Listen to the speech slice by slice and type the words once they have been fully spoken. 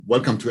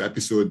Welcome to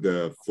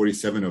episode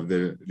 47 of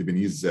the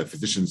Lebanese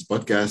Physicians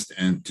Podcast.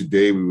 And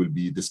today we will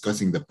be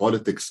discussing the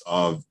politics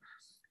of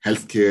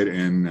healthcare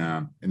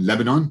in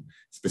Lebanon,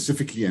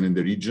 specifically, and in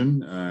the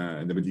region,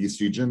 in the Middle East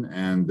region.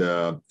 And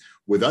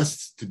with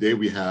us today,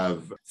 we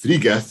have three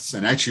guests.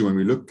 And actually, when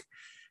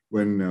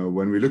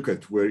we look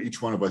at where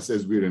each one of us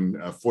is, we're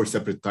in four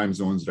separate time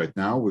zones right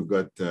now. We've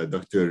got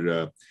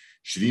Dr.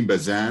 Shireen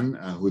Bazan,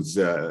 who's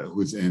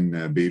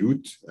in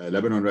Beirut,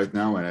 Lebanon right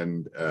now,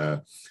 and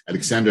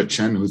Alexandra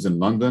Chen, who's in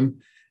London,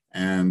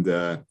 and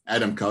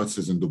Adam Kautz,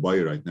 who's in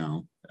Dubai right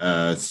now.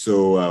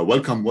 So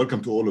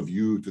welcome to all of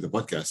you to the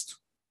podcast.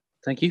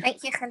 Thank you.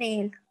 Thank you,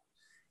 Khalil.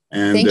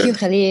 And, Thank you,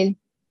 Khalil.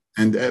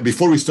 And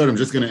before we start, I'm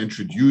just going to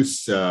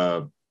introduce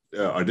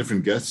our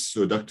different guests.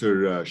 So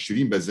Dr.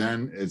 Shireen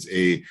Bazan is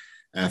a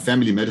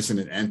family medicine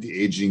and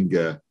anti-aging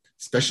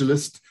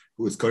specialist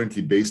who is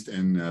currently based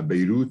in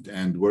Beirut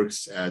and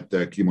works at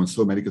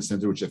Clemenceau Medical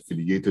Center, which is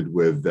affiliated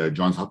with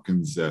Johns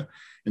Hopkins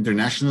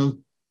International.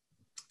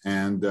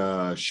 And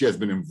she has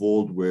been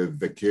involved with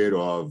the care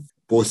of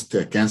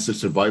post-cancer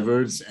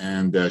survivors,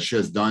 and she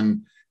has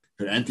done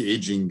her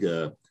anti-aging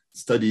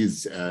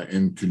studies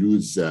in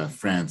Toulouse,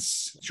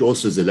 France. She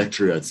also is a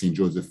lecturer at St.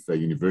 Joseph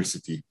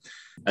University.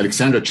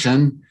 Alexandra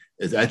Chen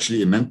is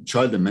actually a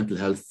child and mental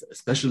health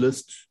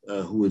specialist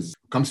who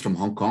comes from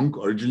Hong Kong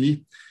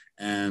originally.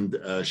 And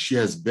she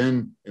has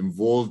been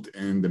involved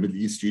in the Middle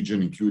East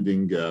region,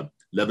 including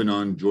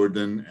Lebanon,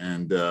 Jordan,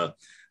 and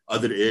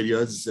other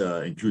areas,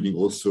 including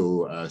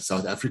also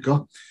South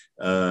Africa,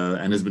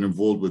 and has been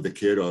involved with the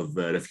care of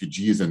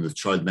refugees and with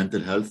child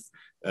mental health.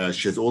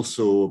 She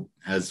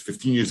has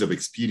 15 years of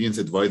experience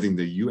advising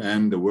the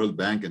UN, the World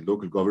Bank, and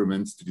local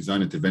governments to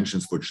design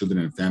interventions for children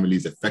and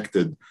families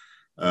affected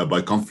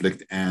by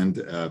conflict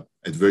and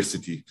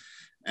adversity.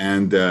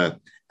 And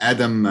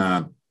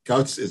Adam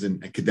Kautz is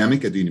an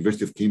academic at the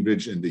University of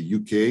Cambridge in the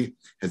UK,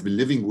 has been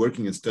living,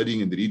 working, and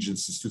studying in the region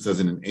since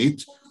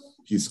 2008.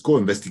 He's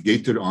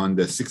co-investigator on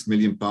the £6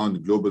 million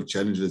Global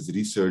Challenges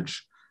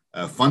Research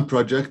Fund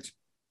project,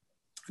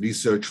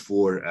 Research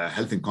for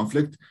Health and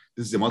Conflict.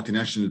 This is a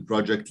multinational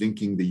project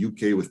linking the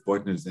UK with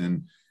partners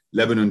in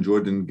Lebanon,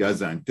 Jordan,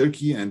 Gaza, and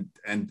Turkey.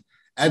 And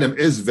Adam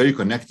is very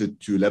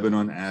connected to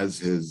Lebanon, as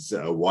his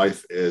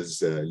wife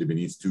is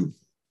Lebanese too.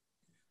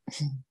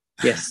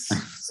 Yes,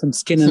 some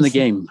skin in the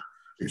game.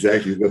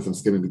 Exactly, he's got some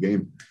skin in the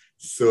game.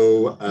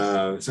 So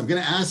I'm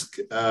going to ask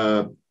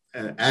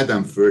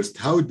Adam first.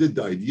 How did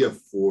the idea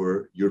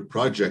for your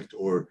project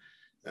or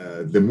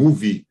the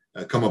movie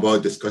come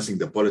about, discussing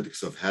the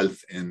politics of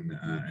health in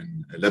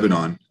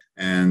Lebanon?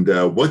 And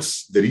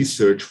what's the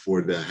research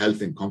for the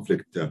Health and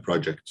Conflict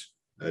project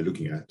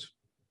looking at?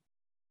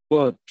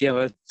 Well,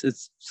 yeah,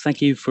 thank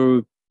you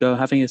for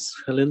having us,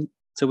 Khalil.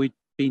 So we've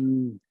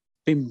been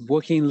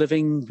working,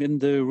 living in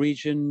the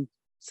region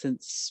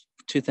since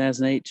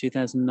 2008,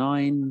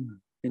 2009,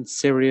 in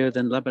Syria,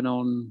 then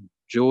Lebanon,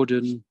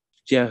 Jordan.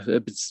 Yeah,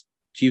 it's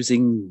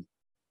using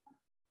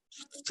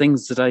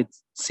things that I'd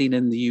seen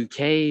in the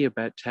UK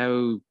about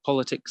how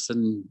politics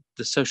and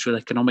the social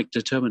economic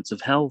determinants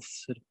of health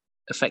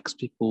affects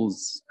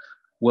people's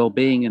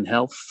well-being and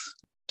health.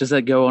 Does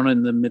that go on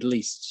in the Middle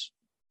East?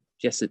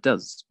 Yes, it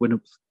does.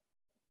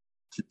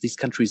 These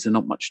countries are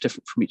not much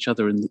different from each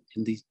other in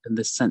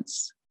this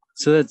sense.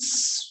 So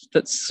that's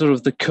sort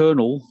of the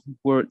kernel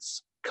where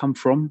it's come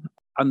from.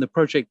 And the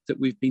project that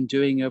we've been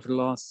doing over the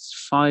last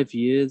 5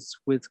 years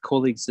with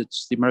colleagues at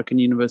the American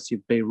University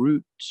of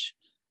Beirut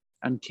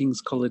and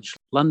King's College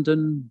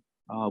London,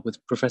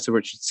 with Professor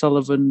Richard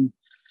Sullivan,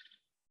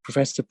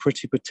 Professor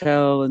Priti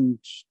Patel, and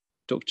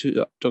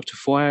Dr.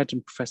 Fouad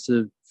and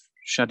Professor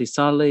Shadi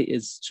Saleh,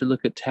 is to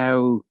look at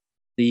how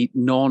the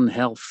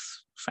non-health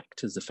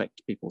factors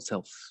affect people's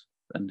health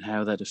and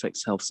how that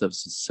affects health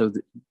services. So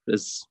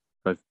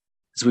that,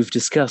 as we've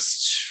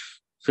discussed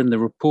in the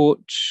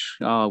report,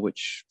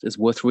 which is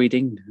worth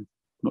reading,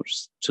 not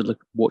just to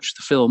watch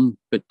the film,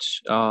 but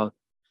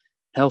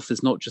health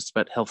is not just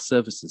about health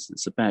services.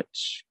 It's about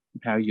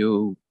how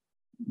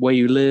where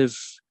you live,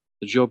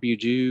 the job you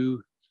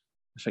do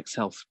affects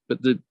health. But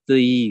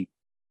the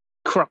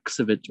crux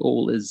of it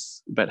all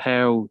is about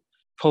how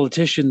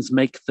politicians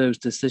make those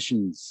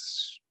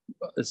decisions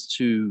as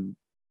to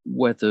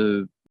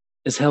whether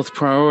is health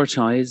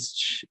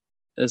prioritized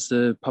as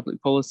a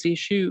public policy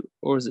issue,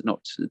 or is it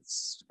not?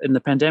 It's in the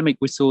pandemic,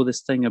 we saw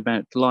this thing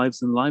about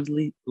lives and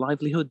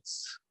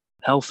livelihoods,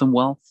 health and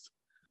wealth.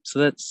 So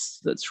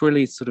that's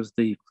really sort of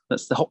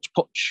that's the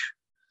hodgepodge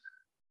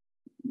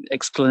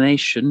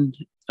explanation.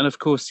 And of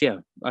course, yeah,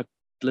 I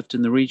lived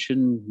in the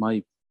region.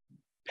 My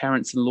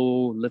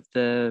parents-in-law lived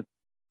there.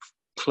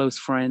 Close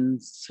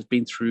friends have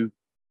been through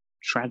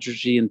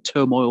tragedy and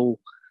turmoil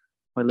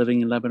by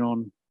living in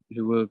Lebanon,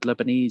 who were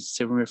Lebanese,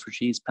 Syrian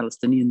refugees,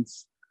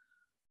 Palestinians.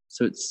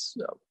 So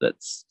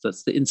that's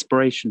the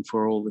inspiration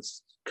for all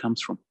this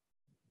comes from.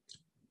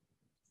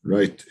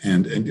 Right,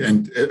 and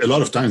a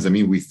lot of times, I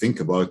mean, we think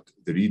about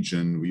the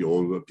region.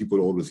 People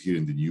always hear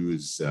in the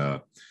news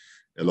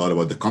a lot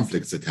about the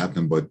conflicts that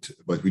happen, but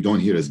we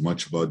don't hear as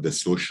much about the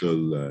social,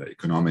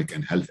 economic,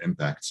 and health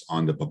impacts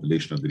on the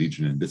population of the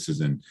region. And this is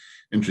an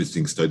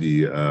interesting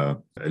study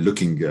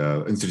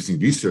interesting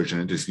research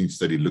and interesting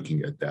study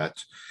looking at that.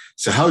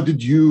 So how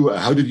did you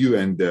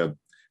and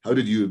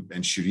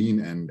Shireen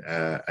and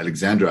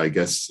Alexandra, I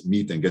guess,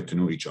 meet and get to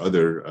know each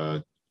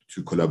other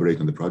to collaborate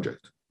on the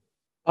project?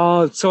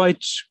 So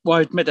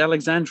I'd met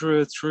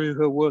Alexandra through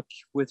her work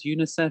with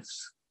UNICEF,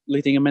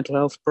 leading a mental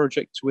health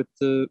project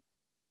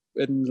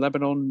in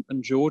Lebanon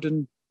and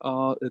Jordan,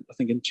 I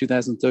think in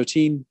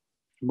 2013.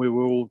 We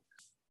were all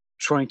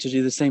trying to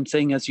do the same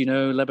thing. As you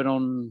know,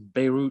 Lebanon,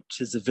 Beirut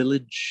is a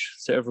village,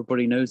 so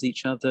everybody knows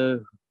each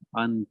other.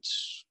 And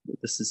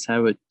this is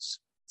how it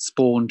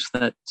spawned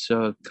that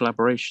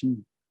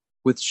collaboration.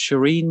 With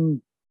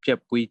Shireen,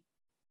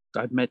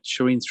 I'd met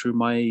Shireen through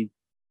my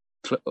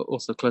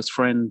also close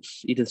friend,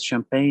 Edith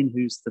Champagne,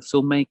 who's the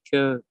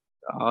filmmaker,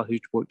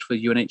 who'd worked for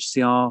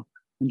UNHCR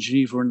in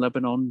Geneva and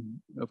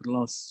Lebanon over the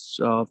last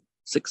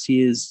 6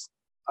 years.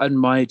 And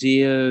my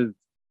idea,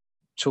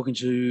 talking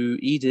to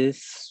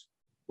Edith,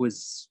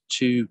 was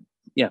to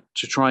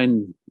try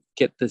and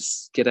get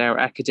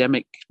our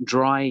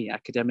dry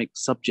academic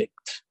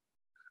subject,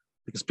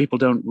 because people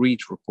don't read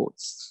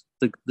reports.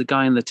 The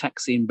guy in the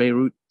taxi in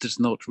Beirut does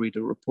not read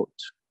a report,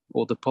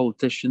 or the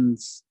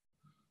politicians,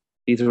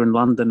 either in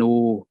London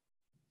or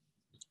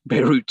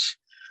Beirut,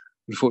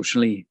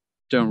 unfortunately,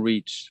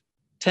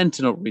 tend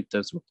to not read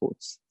those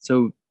reports.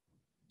 So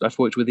I've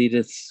worked with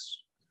Edith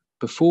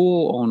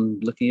before on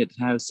looking at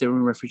how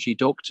Syrian refugee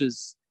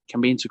doctors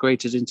can be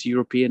integrated into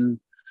European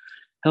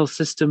health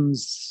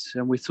systems.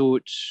 And we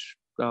thought,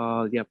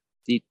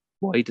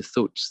 Edith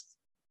thought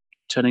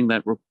turning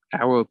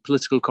our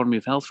political economy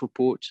of health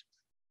report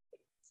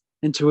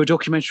into a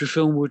documentary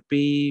film would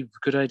be a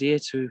good idea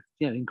to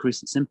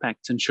increase its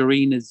impact. And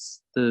Shireen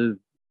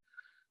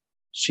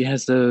she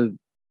has a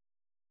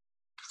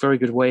very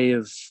good way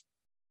of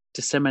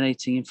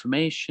disseminating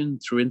information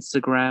through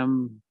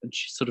Instagram, and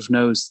she sort of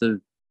knows the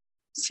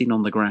scene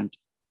on the ground.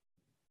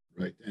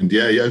 Right. And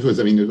it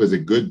was a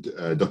good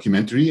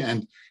documentary,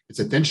 and it's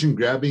attention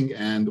grabbing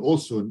and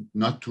also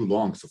not too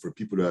long. So for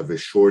people who have a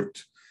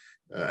short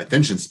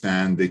attention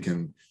span, they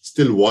can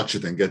still watch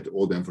it and get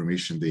all the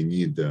information they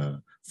need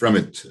from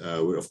it.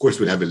 Of course,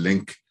 we'll have a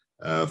link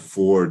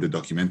for the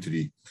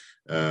documentary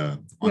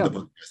on the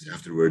podcast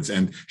afterwards.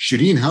 And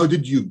Shireen,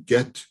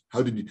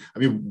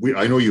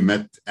 I know you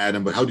met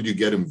Adam, but how did you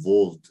get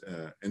involved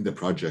in the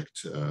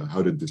project?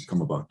 How did this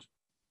come about?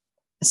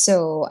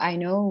 So I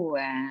know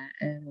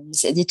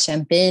Ms. Edith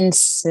Champagne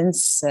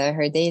since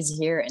her days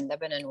here in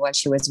Lebanon while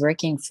she was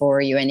working for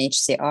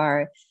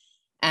UNHCR.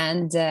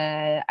 And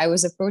I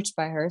was approached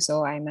by her,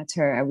 so I met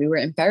her. We were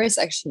in Paris,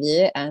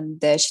 actually,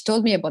 and she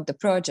told me about the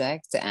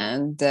project.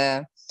 And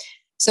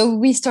so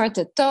we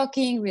started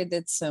talking. We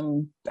did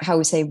some,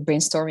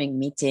 brainstorming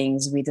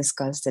meetings. We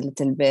discussed a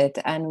little bit,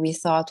 and we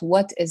thought,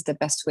 what is the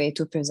best way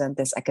to present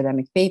this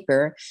academic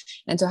paper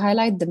and to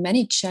highlight the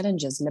many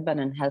challenges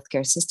Lebanon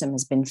healthcare system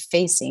has been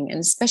facing, and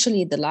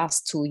especially the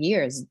last 2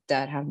 years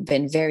that have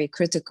been very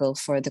critical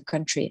for the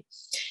country.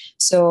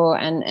 So,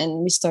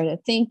 and we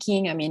started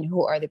thinking,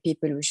 who are the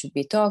people we should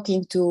be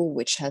talking to?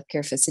 Which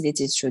healthcare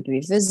facilities should we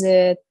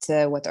visit?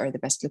 What are the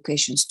best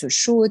locations to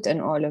shoot, and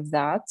all of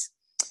that?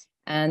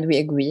 And we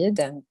agreed.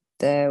 And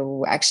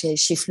actually,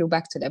 she flew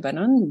back to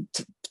Lebanon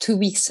 2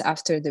 weeks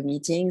after the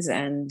meetings.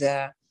 And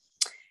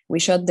we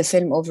shot the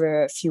film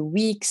over a few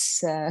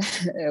weeks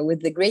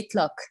with the great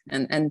luck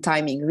and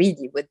timing,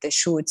 really, with the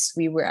shoots.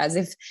 We were, as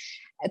if,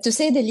 to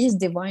say the least,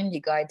 divinely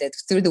guided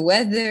through the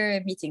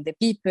weather, meeting the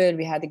people.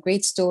 We had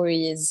great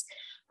stories.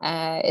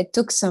 It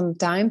took some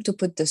time to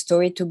put the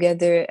story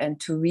together and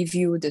to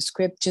review the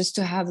script, just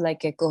to have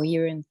like a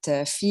coherent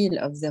feel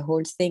of the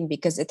whole thing,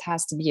 because it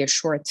has to be a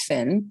short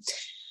film.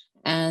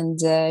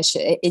 And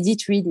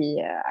Edith, really,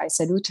 I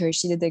salute her.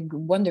 She did a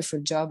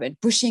wonderful job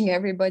at pushing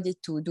everybody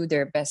to do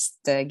their best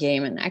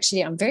game. And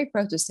actually, I'm very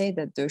proud to say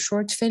that the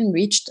short film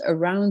reached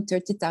around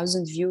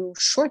 30,000 views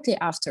shortly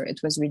after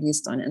it was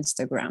released on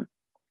Instagram.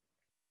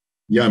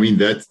 Yeah,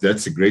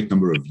 that's a great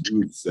number of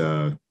views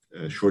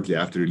shortly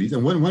after release.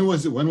 And when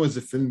was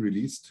the film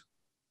released?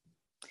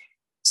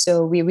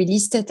 So we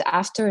released it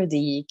after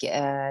the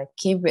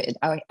Cambridge.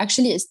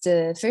 Actually, it's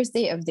the first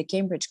day of the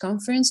Cambridge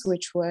conference,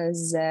 which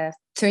was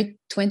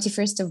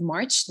 21st of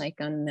March,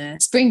 like on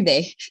Spring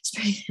Day.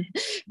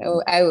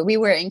 We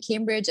were in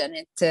Cambridge, and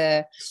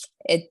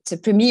it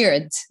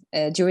premiered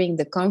during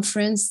the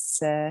conference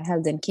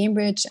held in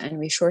Cambridge, and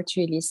we short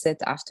released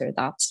it after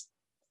that.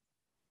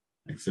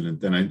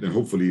 Excellent. And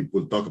hopefully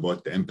we'll talk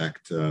about the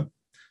impact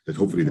that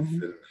hopefully the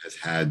film has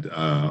had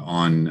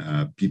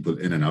on people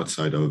in and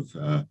outside of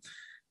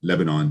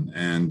Lebanon.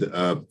 And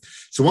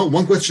so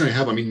one question I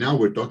have, now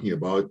we're talking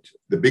about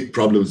the big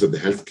problems of the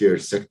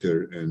healthcare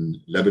sector in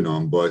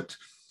Lebanon, but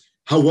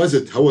how was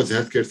the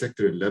healthcare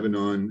sector in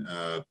Lebanon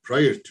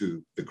prior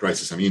to the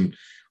crisis?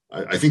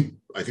 I think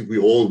we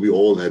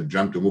all had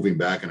dreamt of moving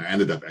back, and I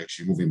ended up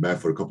actually moving back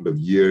for a couple of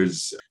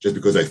years just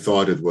because I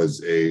thought it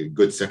was a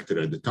good sector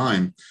at the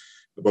time.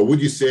 But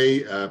would you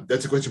say,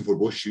 that's a question for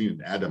both Shireen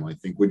and Adam, I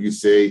think, would you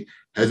say,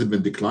 has it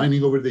been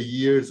declining over the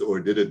years, or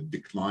did it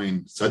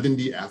decline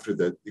suddenly after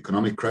the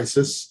economic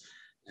crisis?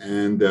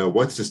 And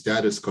what's the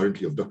status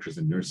currently of doctors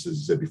and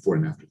nurses before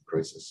and after the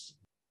crisis?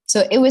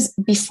 So it was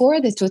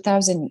before the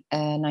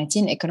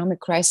 2019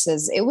 economic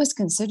crisis, it was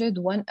considered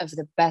one of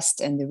the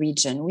best in the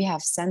region. We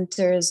have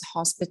centers,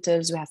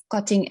 hospitals, we have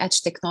cutting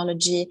edge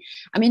technology.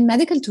 I mean,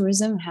 medical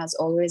tourism has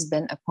always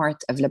been a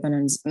part of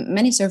Lebanon's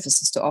many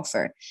services to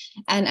offer.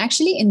 And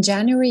actually in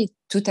January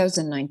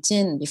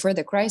 2019, before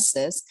the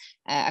crisis,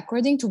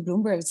 according to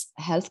Bloomberg's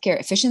Healthcare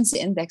Efficiency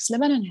Index,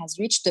 Lebanon has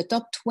reached the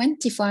top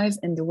 25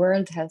 in the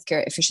world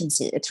healthcare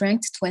efficiency. It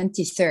ranked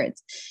 23rd,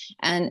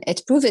 and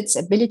it proved its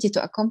ability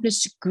to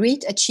accomplish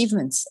great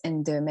achievements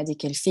in the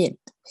medical field.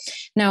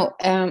 Now,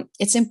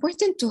 it's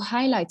important to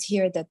highlight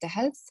here that the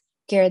health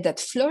care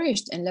that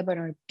flourished in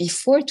Lebanon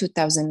before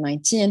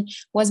 2019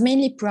 was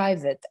mainly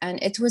private,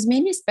 and it was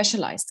mainly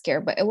specialized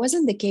care, but it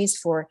wasn't the case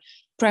for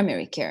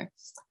primary care.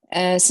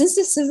 Since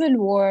the civil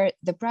war,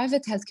 the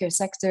private healthcare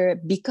sector,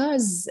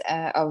 because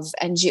of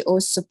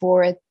NGO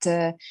support,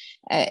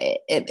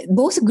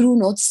 both grew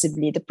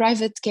noticeably, the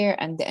private care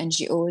and the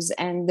NGOs,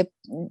 and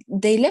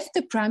they left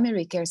the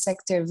primary care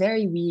sector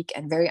very weak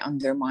and very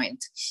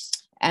undermined.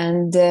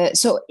 And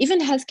so even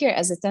healthcare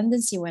as a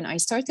tendency, when I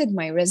started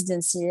my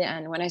residency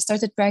and when I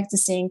started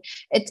practicing,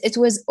 it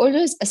was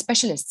always a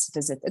specialist's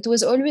visit. It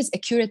was always a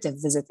curative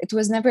visit. It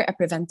was never a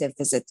preventive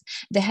visit.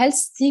 The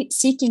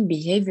health-seeking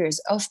behaviors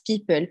of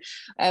people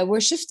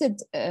were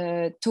shifted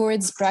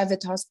towards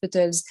private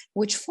hospitals,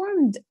 which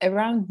formed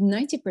around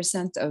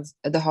 90% of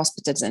the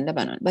hospitals in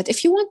Lebanon. But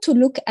if you want to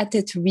look at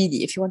it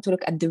really, if you want to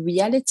look at the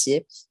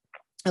reality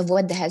of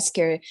what the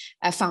healthcare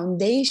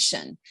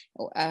foundation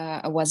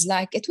was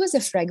like, it was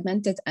a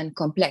fragmented and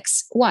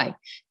complex. Why?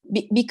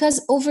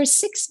 Because over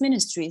 6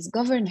 ministries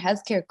govern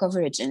healthcare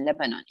coverage in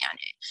Lebanon.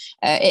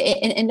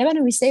 In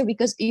Lebanon, we say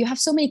because you have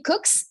so many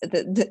cooks,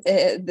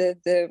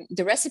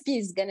 the recipe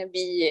is going to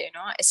be,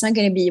 it's not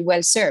going to be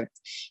well served.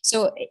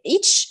 So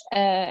each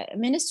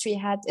ministry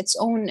had its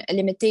own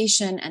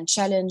limitation and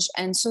challenge,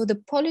 and so the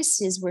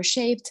policies were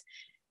shaped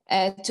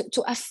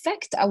to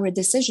affect our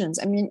decisions.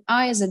 I mean,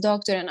 I as a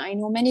doctor, and I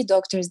know many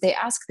doctors, they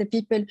ask the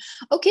people,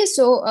 okay,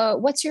 so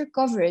what's your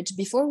coverage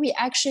before we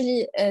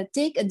actually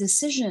take a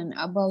decision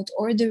about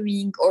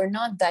ordering or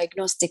not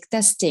diagnostic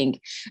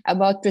testing,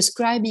 about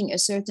prescribing a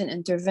certain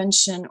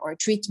intervention or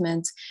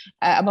treatment,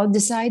 about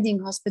deciding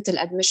hospital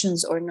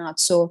admissions or not.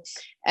 So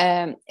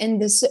in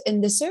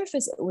the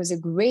surface, it was a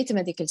great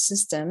medical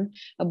system,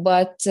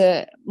 but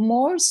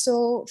more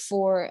so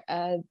for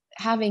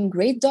having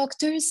great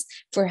doctors,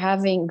 for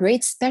having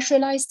great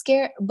specialized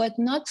care, but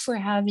not for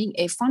having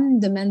a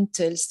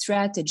fundamental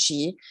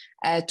strategy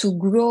to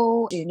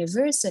grow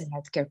universal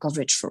healthcare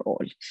coverage for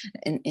all.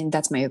 And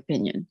that's my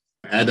opinion.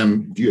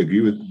 Adam, do you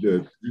agree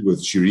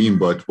with Shireen?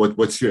 But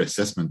what's your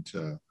assessment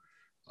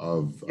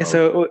of? Yeah,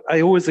 so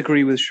I always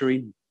agree with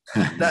Shireen.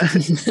 But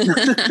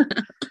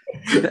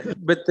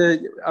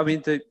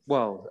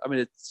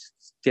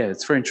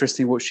it's very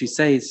interesting what she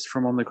says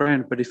from on the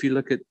ground. But if you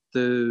look at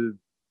the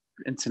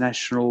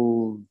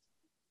international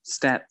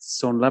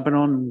stats on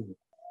Lebanon,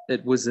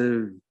 it was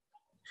the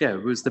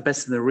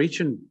best in the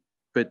region.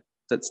 But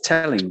that's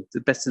telling. The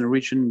best in the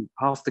region,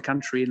 half the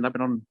country in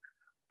Lebanon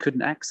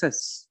cannot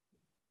access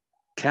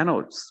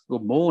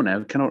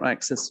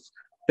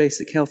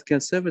basic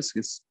healthcare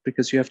services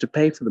because you have to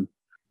pay for them.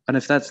 And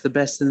if that's the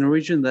best in the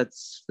region,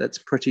 that's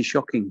pretty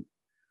shocking.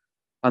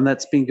 And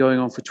that's been going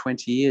on for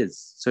 20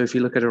 years. So if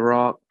you look at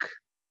Iraq,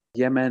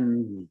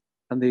 Yemen,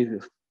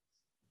 and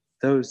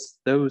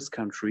those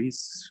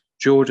countries,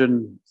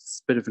 Jordan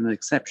is a bit of an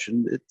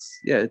exception.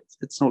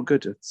 It's not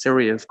good.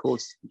 Syria, of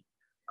course,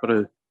 got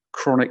a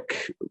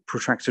chronic,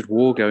 protracted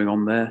war going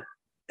on there.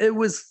 It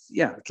was,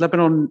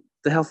 Lebanon,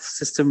 the health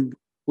system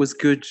was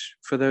good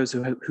for those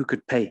who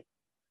could pay.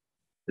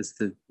 Is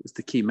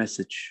the key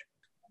message.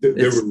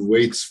 There were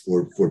waits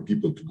for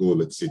people to go,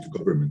 let's say, to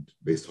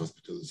government-based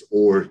hospitals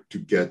or to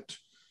get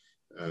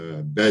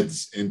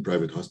beds in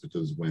private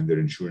hospitals when their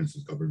insurance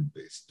is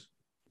government-based.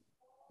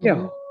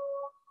 Yeah.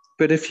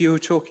 But if you're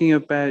talking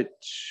about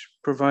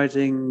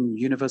providing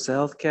universal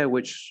healthcare,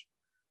 which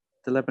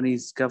the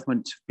Lebanese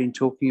government have been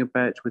talking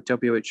about with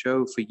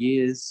WHO for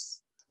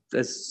years,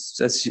 as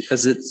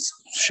it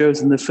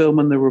shows in the film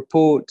and the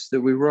report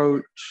that we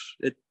wrote,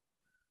 that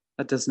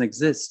doesn't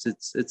exist.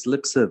 It's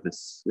lip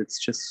service. It's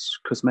just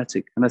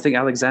cosmetic. And I think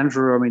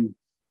Alexandra,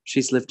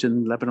 she's lived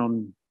in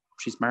Lebanon.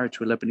 She's married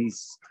to a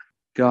Lebanese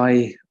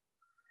guy.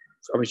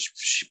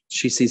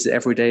 She sees it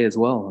every day as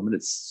well.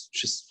 It's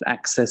just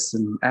access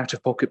and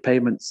out-of-pocket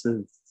payments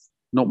are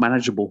not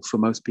manageable for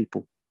most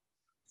people.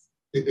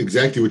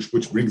 Exactly,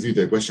 which brings me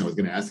to a question I was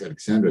going to ask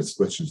Alexandra's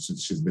question,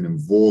 since she's been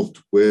involved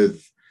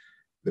with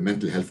the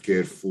mental health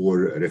care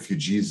for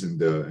refugees in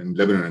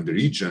Lebanon and the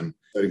region.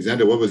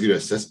 Alexandra, what was your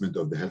assessment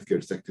of the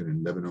healthcare sector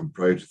in Lebanon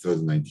prior to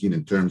 2019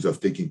 in terms of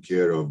taking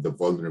care of the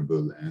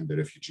vulnerable and the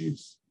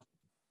refugees?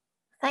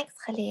 Thanks,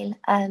 Khalil.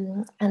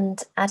 And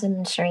Adam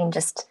and Shireen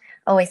just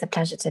Always a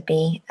pleasure to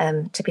be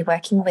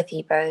working with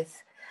you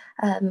both.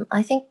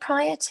 I think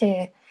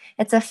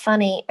it's a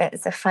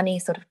funny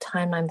sort of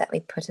timeline that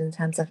we put in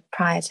terms of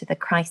prior to the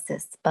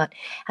crisis, but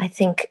I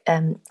think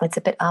it's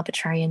a bit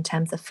arbitrary in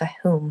terms of for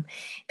whom,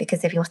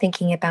 because if you're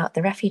thinking about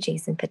the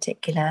refugees in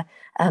particular,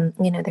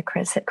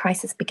 the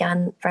crisis began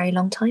a very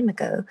long time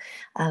ago,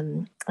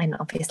 and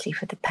obviously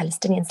for the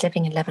Palestinians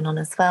living in Lebanon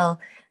as well,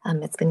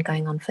 it's been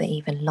going on for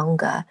even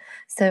longer.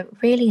 So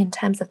really, in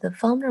terms of the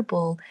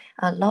vulnerable,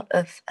 a lot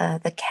of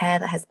the care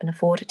that has been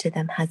afforded to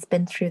them has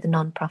been through the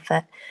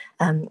nonprofit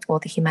or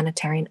the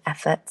humanitarian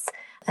efforts,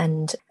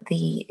 and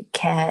the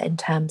care in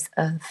terms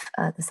of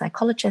the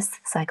psychologists,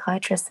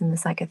 psychiatrists, and the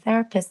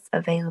psychotherapists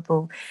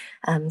available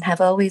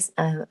have always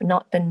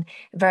not been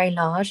very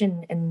large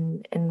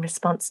in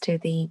response to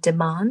the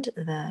demand,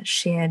 the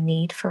sheer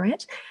need for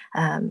it,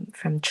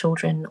 from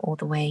children all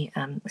the way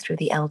through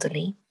the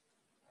elderly.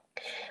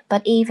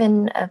 But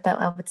even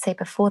I would say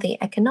before the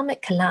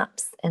economic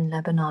collapse in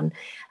Lebanon,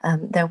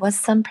 there was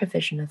some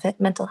provision of it.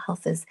 Mental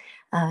health is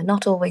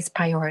not always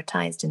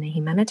prioritized in a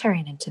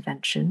humanitarian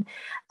intervention,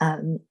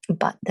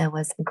 but there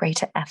was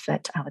greater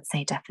effort, I would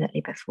say,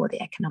 definitely before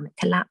the economic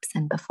collapse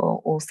and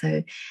before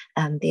also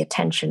the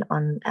attention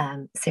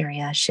on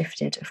Syria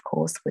shifted, of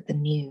course, with the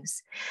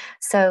news.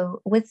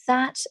 So with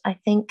that, I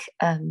think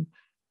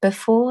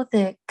before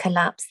the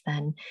collapse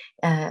then,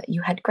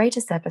 you had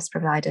greater service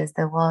providers.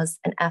 There was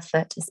an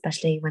effort,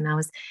 especially when I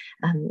was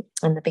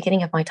in the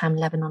beginning of my time in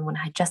Lebanon, when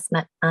I had just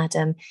met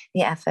Adam,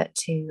 the effort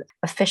to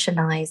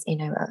officialize,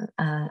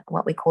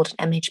 what we called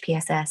an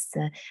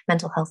MHPSS,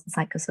 Mental Health and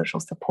Psychosocial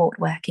Support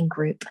Working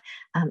Group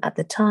at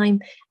the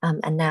time.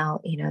 And now,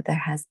 there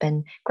has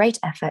been great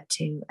effort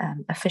to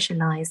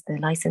officialize the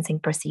licensing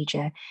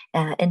procedure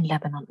in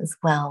Lebanon as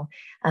well.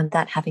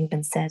 That having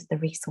been said, the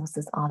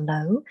resources are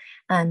low.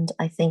 And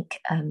I think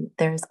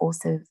there is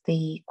also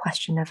the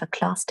question of a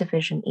class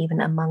division even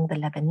among the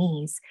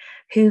Lebanese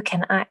who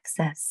can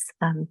access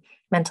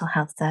mental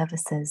health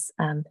services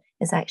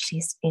is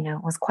actually,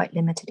 was quite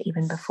limited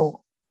even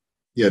before.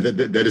 Yeah,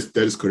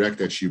 that is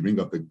correct. Actually, you bring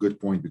up a good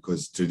point,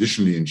 because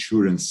traditionally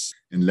insurance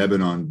in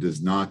Lebanon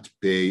does not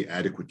pay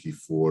adequately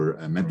for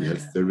mental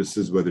health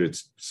services, whether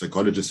it's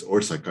psychologists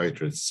or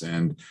psychiatrists.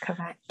 And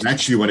correct. And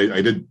actually, when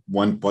I did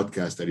one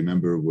podcast, I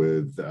remember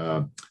with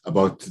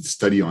about the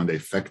study on the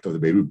effect of the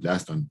Beirut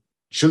blast on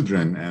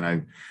children,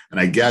 and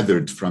I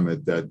gathered from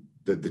it that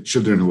the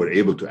children who were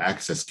able to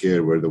access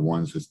care were the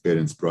ones whose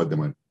parents brought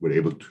them and were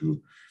able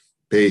to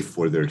pay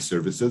for their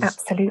services.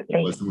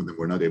 Absolutely. While some of them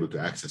were not able to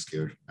access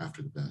care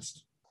after the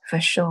blast. For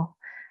sure.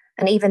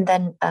 And even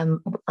then,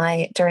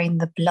 during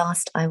the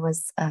blast, I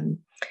was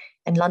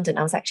in London.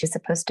 I was actually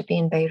supposed to be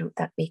in Beirut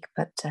that week,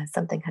 but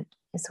something had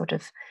sort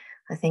of,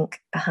 I think,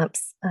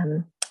 perhaps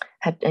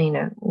had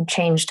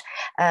changed.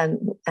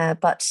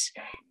 But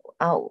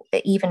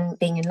even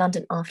being in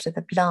London after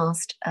the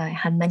blast, I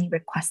had many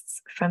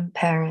requests from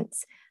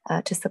parents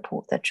to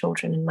support their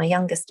children. And my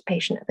youngest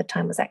patient at the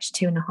time was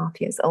actually 2.5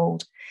 years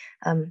old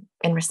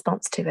in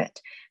response to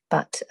it.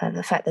 But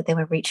the fact that they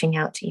were reaching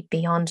out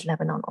beyond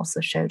Lebanon also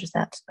showed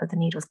that the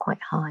need was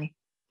quite high.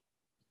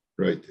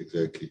 Right,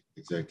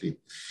 exactly.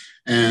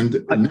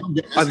 And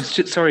I was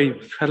just, sorry,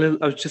 Khalil,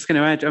 I was just going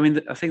to add, I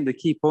mean, I think the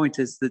key point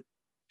is that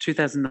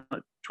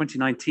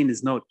 2019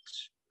 is not,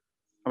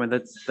 I mean,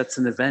 that's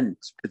an event,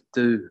 but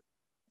the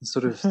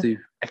sort of the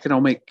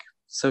economic,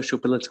 social,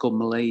 political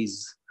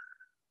malaise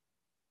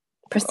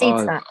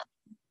precedes that.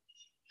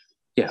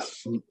 Yeah,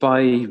 by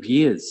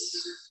years.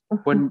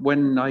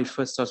 When I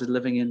first started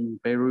living in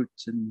Beirut,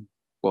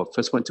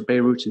 first went to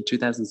Beirut in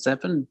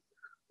 2007,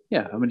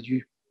 yeah, I mean,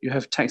 you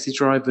have taxi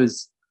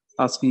drivers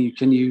asking you,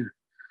 can you,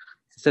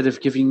 instead of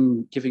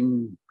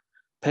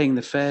paying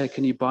the fare,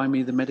 can you buy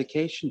me the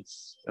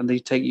medications? And they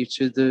take you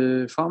to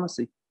the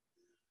pharmacy.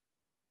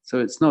 So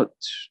it's not,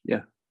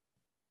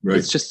 right.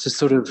 It's just a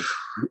sort of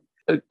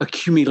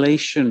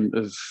accumulation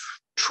of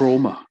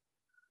trauma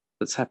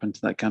that's happened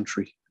to that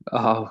country,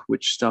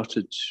 which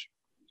started,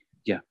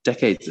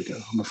 decades ago,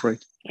 I'm afraid.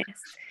 Yes.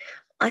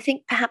 I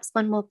think perhaps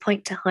one more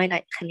point to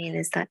highlight, Khalil,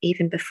 is that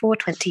even before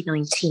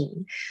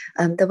 2019,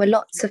 there were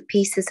lots of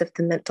pieces of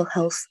the mental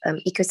health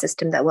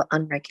ecosystem that were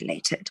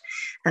unregulated.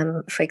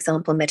 For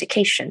example,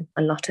 medication.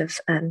 A lot of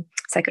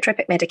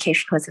psychotropic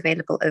medication was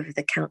available over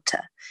the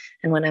counter.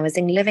 And when I was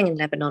living in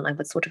Lebanon, I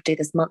would sort of do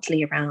this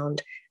monthly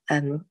round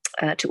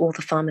to all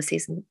the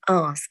pharmacies and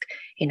ask,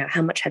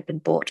 how much had been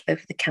bought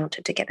over the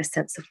counter to get a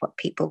sense of what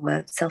people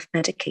were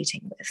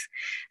self-medicating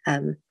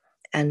with.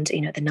 And,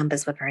 the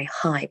numbers were very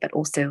high, but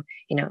also,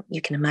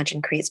 you can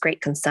imagine creates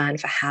great concern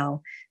for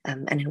how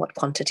and in what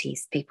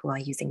quantities people are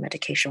using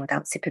medication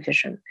without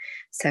supervision.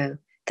 So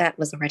that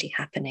was already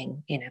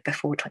happening,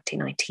 before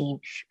 2019.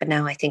 But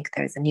now I think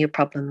there's a new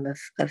problem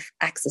of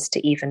access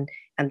to even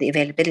the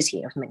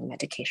availability of many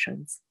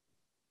medications.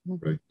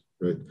 Right.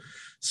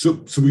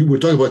 So we were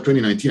talking about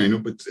 2019, I know,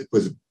 but it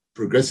was a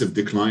progressive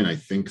decline, I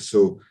think.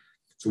 So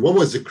what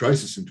was the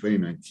crisis in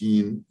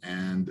 2019,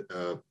 and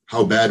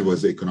how bad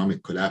was the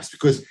economic collapse?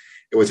 Because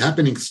it was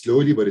happening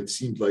slowly, but it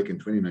seemed like in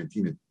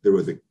 2019 there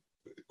was a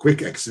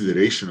quick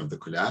acceleration of the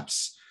collapse.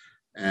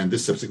 And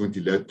this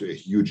subsequently led to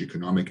a huge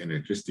economic and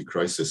electricity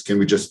crisis. Can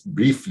we just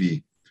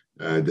briefly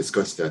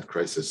discuss that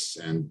crisis?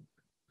 And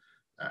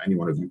any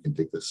one of you can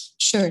take this.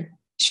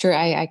 Sure,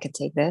 I could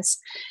take this.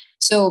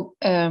 So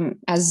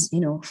as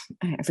you know,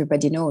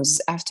 everybody knows,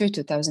 after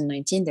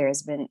 2019, there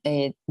has been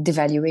a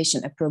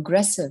devaluation, a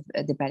progressive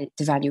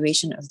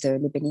devaluation of the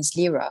Lebanese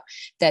lira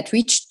that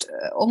reached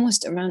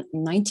almost around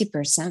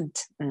 90%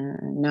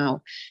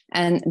 now.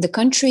 And the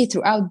country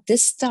throughout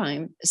this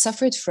time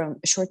suffered from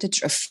a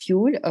shortage of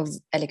fuel, of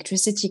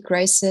electricity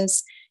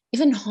crisis.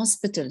 Even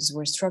hospitals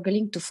were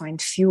struggling to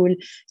find fuel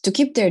to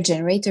keep their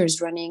generators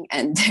running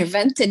and their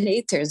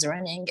ventilators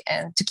running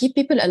and to keep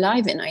people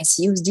alive in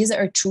ICUs. These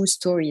are true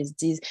stories.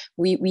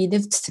 We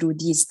lived through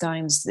these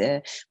times.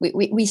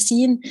 We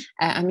seen,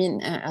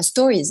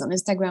 stories on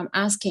Instagram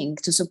asking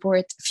to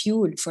support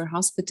fuel for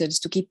hospitals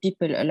to keep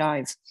people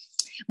alive.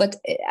 But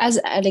as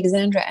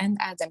Alexandra and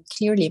Adam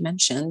clearly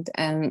mentioned,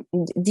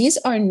 these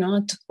are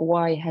not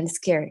why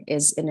healthcare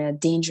is in a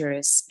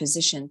dangerous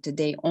position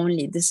today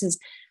only. This is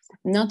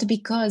not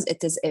because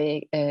it is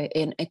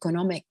an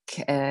economic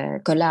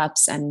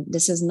collapse, and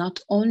this is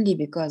not only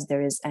because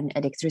there is an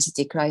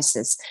electricity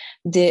crisis.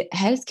 The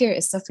healthcare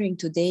is suffering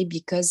today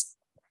because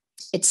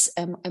it's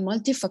a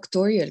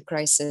multifactorial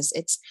crisis.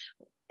 It's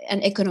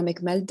an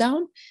economic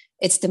meltdown.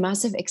 It's the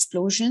massive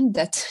explosion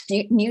that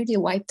nearly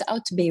wiped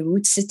out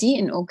Beirut city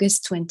in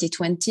August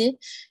 2020.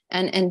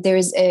 And there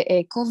is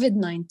a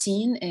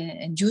COVID-19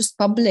 induced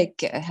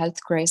public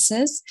health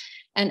crisis.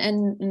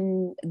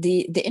 And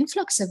the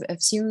influx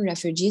of Syrian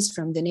refugees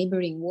from the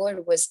neighboring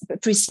war was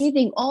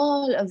preceding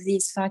all of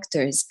these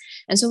factors.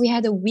 And so we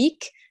had a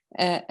weak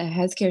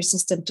healthcare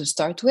system to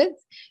start with.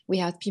 We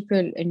had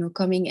people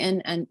coming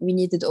in, and we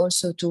needed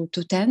also to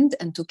tend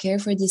and to care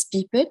for these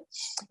people.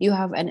 You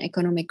have an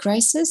economic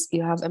crisis.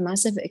 You have a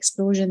massive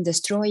explosion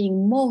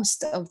destroying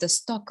most of the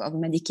stock of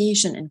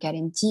medication and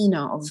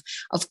quarantina,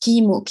 of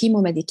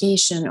chemo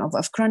medication,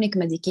 of chronic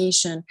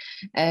medication.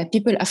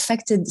 People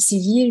affected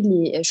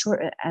severely,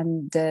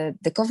 and the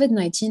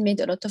COVID-19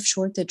 made a lot of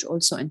shortage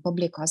also in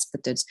public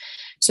hospitals.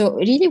 So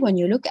really, when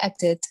you look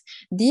at it,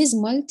 these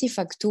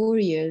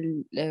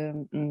multifactorial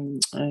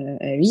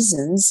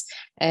reasons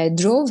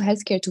drove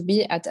healthcare to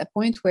be at a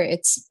point where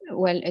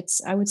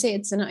I would say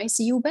it's an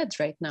ICU bed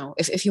right now,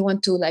 if you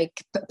want to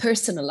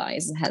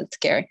personalize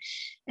healthcare.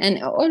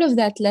 And all of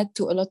that led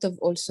to a lot of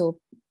also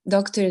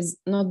doctors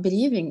not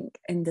believing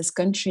in this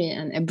country,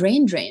 and a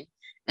brain drain.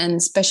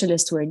 And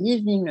specialists were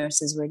leaving,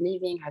 nurses were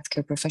leaving,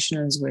 healthcare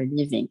professionals were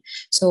leaving.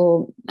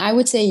 So I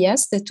would say,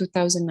 yes, the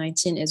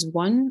 2019 is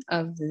one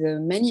of the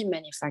many,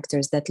 many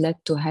factors that led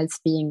to health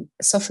being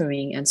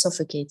suffering and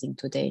suffocating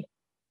today.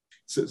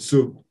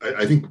 So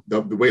I think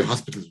the way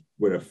hospitals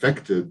were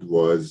affected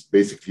was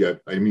basically,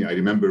 I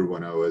remember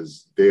when I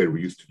was there,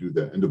 we used to do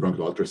the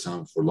endobronchial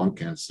ultrasound for lung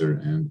cancer,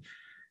 and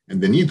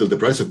the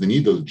price of the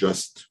needle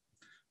just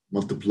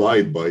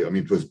multiplied by,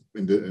 it was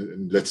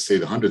let's say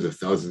the hundreds of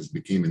thousands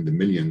became in the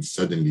millions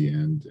suddenly,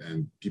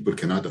 and people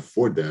cannot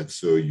afford that.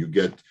 So you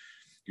get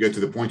to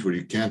the point where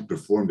you can't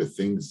perform the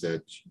things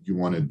that you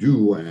want to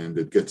do, and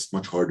it gets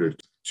much harder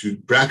to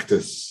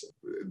practice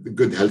the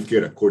good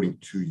healthcare according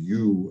to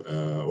you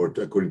or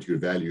according to your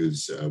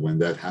values when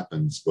that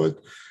happens. But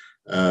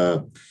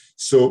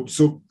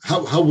so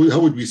how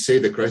would we say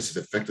the crisis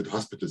affected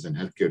hospitals and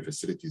healthcare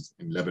facilities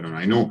in Lebanon?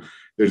 I know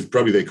there's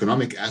probably the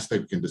economic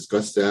aspect. We can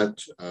discuss that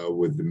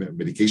with the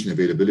medication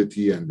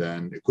availability and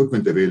then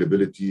equipment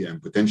availability,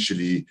 and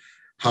potentially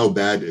how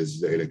bad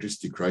is the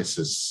electricity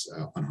crisis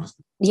on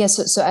hospitals?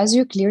 Yes, so as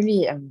you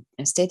clearly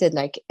stated,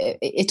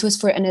 it was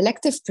for an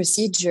elective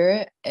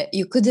procedure,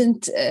 you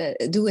couldn't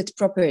do it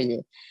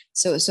properly.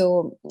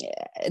 So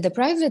the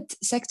private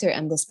sector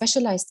and the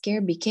specialized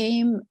care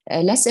became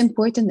less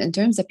important in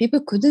terms that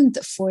people couldn't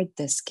afford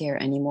this care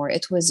anymore.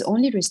 It was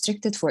only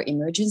restricted for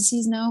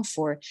emergencies now,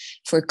 for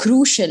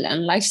crucial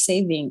and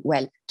life-saving,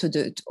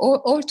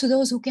 or to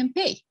those who can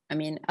pay.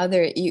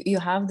 You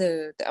have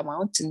the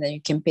amount and then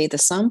you can pay the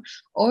sum,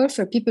 or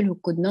for people who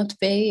could not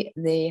pay,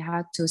 they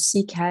had to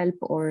seek help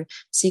or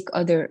seek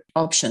other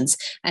options.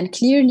 And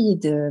clearly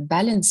the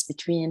balance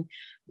between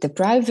the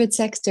private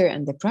sector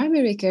and the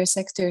primary care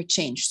sector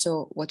changed.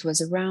 So what was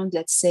around,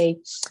 let's say,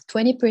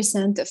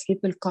 20% of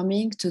people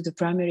coming to the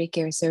primary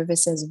care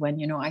services when,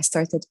 I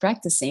started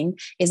practicing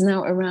is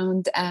now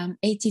around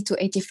 80 to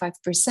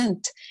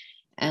 85%.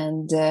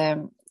 And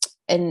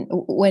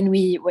when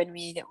we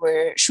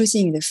were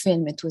shooting the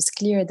film, it was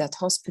clear that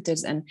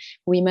hospitals, and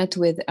we met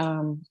with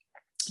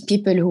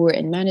people who were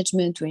in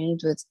management,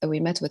 we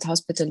met with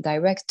hospital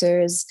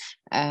directors,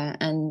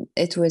 and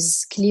it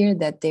was clear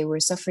that they were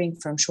suffering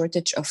from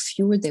shortage of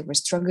fuel. They were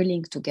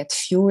struggling to get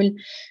fuel,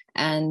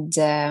 and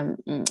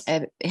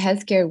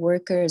healthcare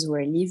workers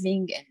were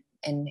leaving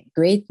in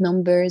great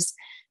numbers.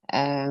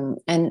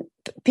 And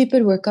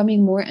people were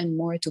coming more and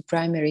more to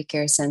primary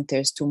care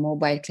centers, to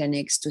mobile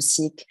clinics, to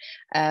seek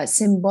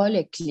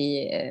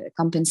symbolically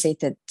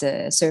compensated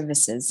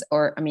services,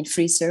 or I mean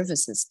free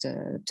services,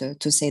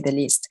 to say the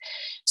least.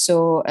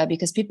 So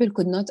because people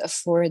could not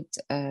afford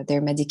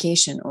their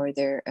medication or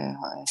their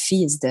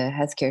fees, the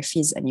healthcare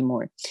fees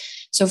anymore.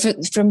 So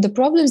from the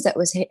problems that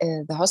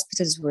the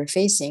hospitals were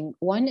facing,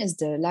 one is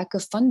the lack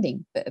of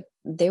funding.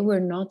 They were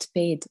not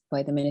paid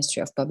by the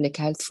Ministry of Public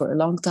Health for a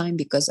long time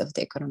because of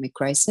the economic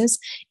crisis.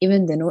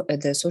 Even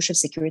the Social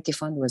Security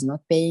Fund was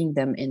not paying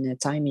them in a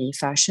timely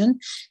fashion.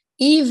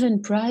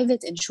 Even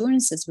private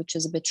insurances, which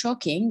is a bit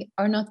shocking,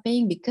 are not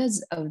paying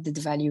because of the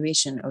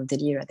devaluation of the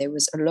lira. There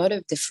was a lot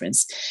of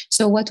difference.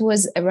 So what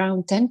was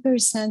around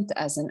 10%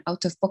 as an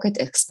out-of-pocket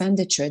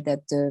expenditure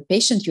that the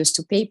patient used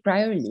to pay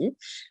priorly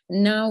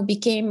now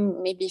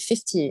became maybe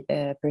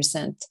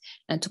 50%.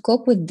 And to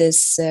cope with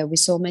this, we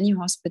saw many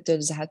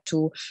hospitals had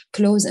to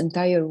close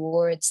entire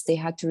wards. They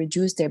had to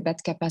reduce their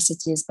bed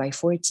capacities by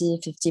 40,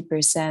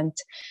 50%.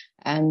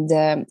 And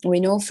we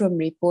know from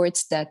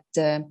reports that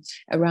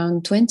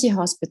around 20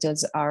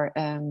 hospitals are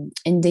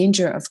in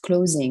danger of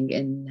closing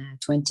in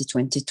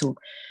 2022.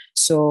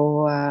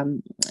 So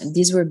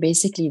these were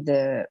basically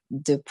the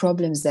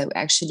problems that we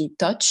actually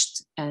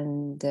touched,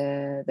 and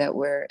they're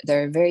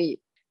very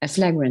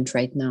flagrant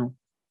right now.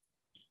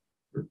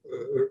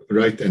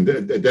 Right, and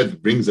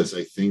that brings us,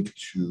 I think,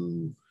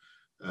 to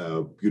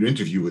your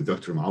interview with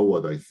Dr.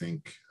 Maawad, I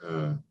think.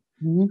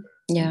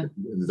 Yeah,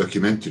 in the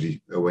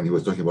documentary, when he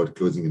was talking about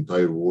closing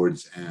entire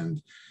wards,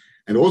 and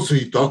also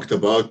he talked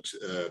about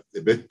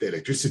a bit the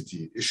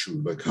electricity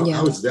issue. Like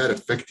how is that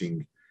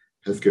affecting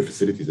healthcare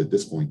facilities at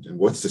this point, and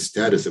what's the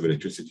status of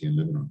electricity in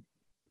Lebanon?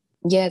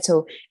 Yeah,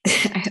 so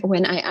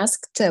when you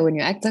asked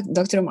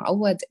Dr.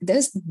 Maawad,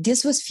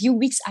 this was a few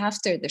weeks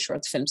after the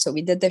short film. So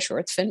we did the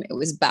short film, it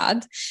was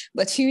bad.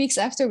 But a few weeks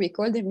after, we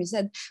called him, we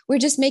said, we're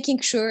just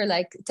making sure,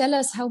 like, tell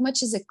us how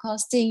much is it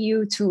costing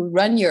you to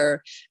run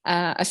your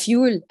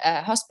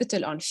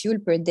hospital on fuel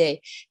per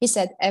day. He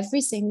said, every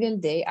single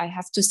day I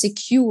have to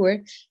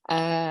secure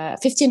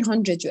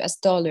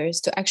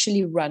 $1,500 to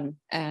actually run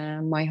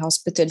my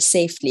hospital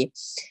safely.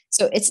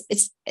 So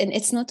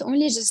it's not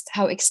only just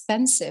how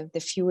expensive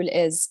the fuel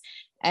is,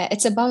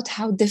 it's about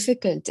how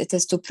difficult it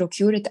is to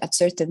procure it at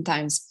certain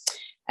times.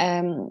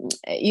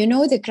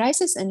 The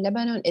crisis in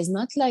Lebanon is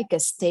not like a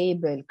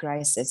stable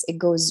crisis. It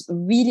goes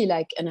really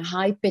like in a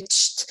high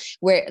pitched,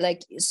 where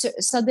like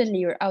suddenly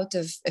you're out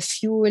of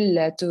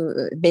fuel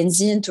to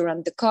benzene to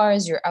run the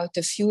cars, you're out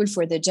of fuel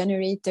for the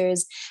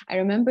generators. I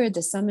remember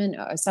the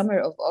summer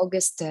of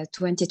August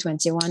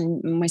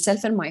 2021,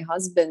 myself and my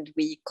husband,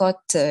 we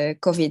caught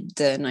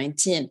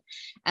COVID-19,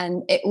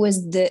 and it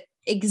was the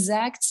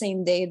exact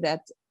same day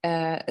that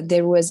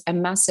there was a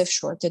massive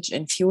shortage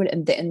in fuel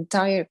in the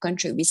entire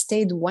country. We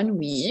stayed 1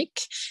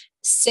 week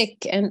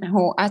sick and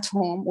at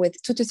home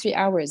with 2 to 3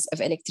 hours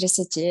of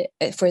electricity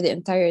for the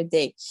entire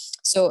day.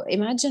 So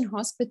imagine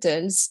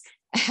hospitals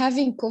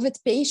having COVID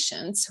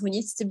patients who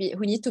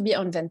need to be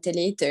on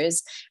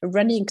ventilators,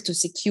 running to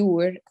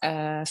secure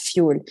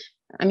fuel.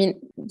 I mean,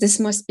 this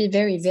must be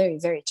very, very,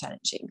 very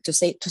challenging, to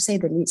say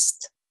the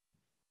least.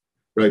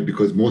 Right,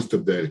 because most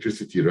of the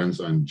electricity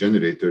runs on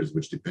generators,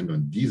 which depend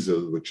on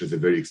diesel, which is a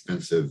very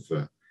expensive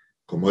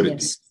commodity.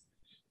 Yes.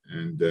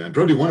 And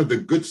probably one of the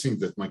good things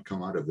that might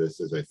come out of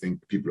this is I think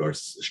people are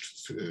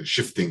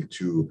shifting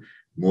to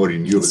more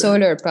renewable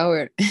solar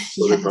power.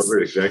 Solar power,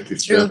 exactly.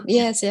 True.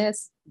 Yes.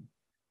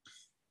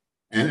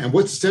 And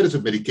what's the status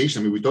of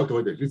medication? I mean, we talked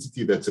about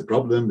electricity. That's a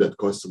problem that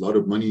costs a lot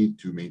of money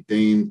to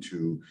maintain,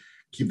 to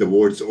keep the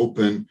wards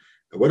open.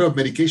 What about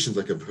medications?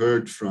 Like I've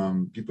heard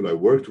from people I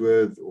worked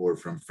with or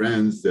from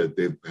friends that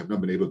they have not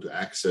been able to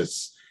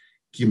access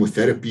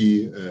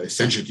chemotherapy,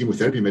 essential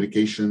chemotherapy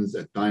medications,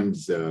 at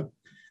times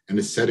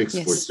anesthetics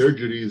for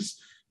surgeries.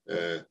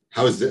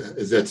 How is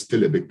that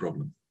still a big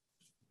problem?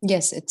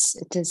 Yes, it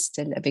is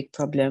still a big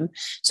problem.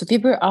 So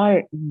people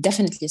are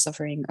definitely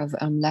suffering of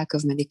lack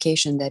of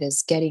medication that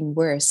is getting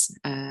worse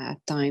at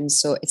times.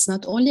 So it's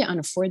not only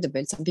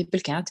unaffordable, some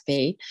people can't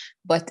pay,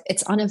 but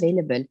it's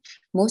unavailable.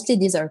 Mostly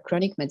these are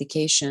chronic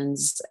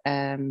medications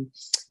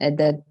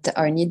that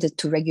are needed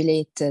to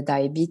regulate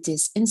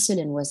diabetes.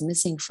 Insulin was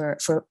missing for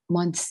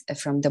months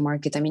from the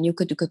market. I mean, you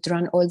could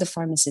run all the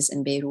pharmacies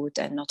in Beirut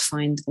and not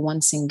find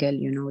one single,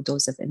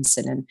 dose of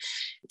insulin.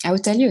 I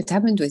would tell you, it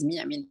happened with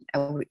me. I mean,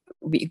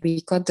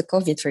 we caught the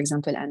COVID, for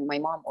example, and my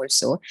mom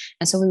also.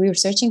 And so we were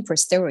searching for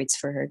steroids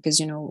for her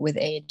because, with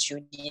age,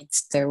 you need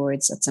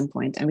steroids at some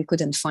point, and we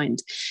couldn't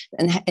find.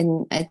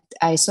 And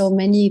I saw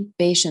many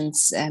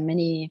patients,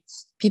 many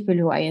people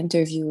who I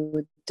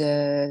interviewed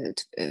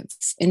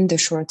in the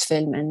short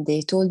film, and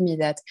they told me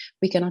that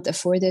we cannot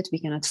afford it, we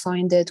cannot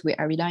find it. We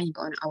are relying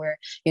on our,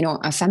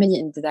 our family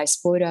in the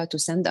diaspora to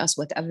send us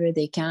whatever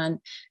they can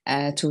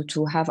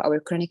to have our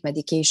chronic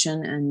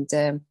medication.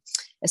 And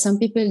some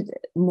people,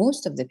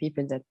 most of the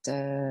people that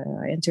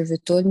I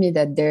interviewed told me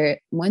that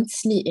their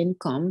monthly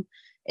income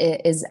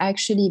is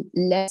actually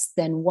less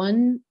than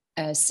 1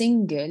 a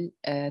single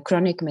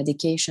chronic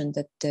medication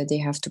that they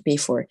have to pay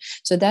for.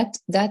 So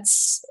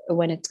that's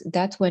when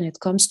it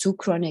comes to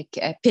chronic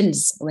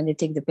pills, when they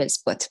take the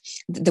pills. But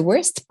the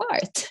worst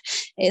part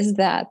is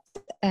that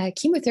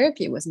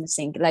chemotherapy was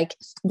missing. Like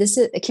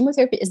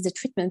chemotherapy is the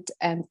treatment,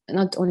 and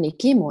not only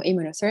chemo,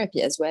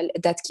 immunotherapy as well,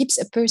 that keeps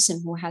a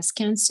person who has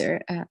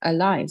cancer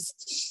alive.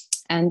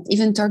 And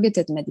even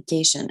targeted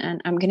medication.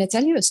 And I'm going to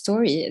tell you a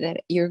story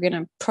that you're going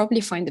to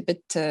probably find a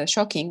bit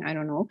shocking. I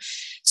don't know.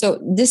 So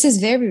this is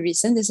very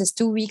recent. This is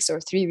 2 weeks or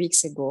 3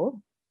 weeks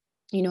ago.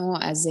 You know,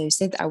 as I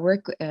said, I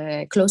work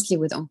closely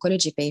with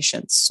oncology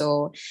patients.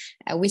 So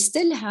we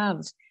still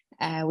have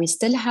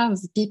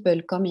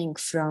people coming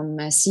from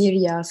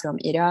Syria, from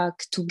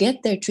Iraq to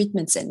get their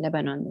treatments in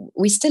Lebanon.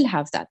 We still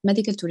have that.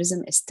 Medical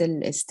tourism is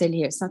still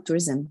here. It's not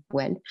tourism,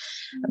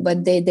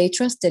 but they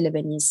trust the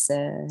Lebanese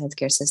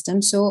healthcare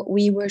system. So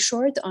we were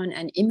short on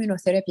an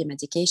immunotherapy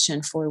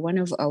medication for one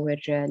of our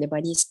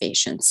Lebanese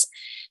patients.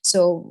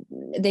 So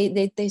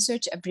they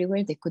searched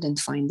everywhere. They couldn't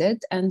find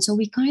it. And so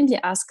we kindly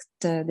asked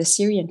the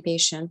Syrian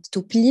patient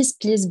to please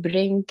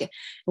bring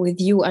with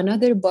you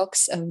another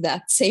box of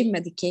that same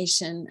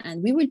medication,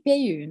 and we will pay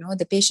you. You know,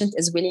 the patient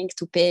is willing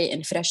to pay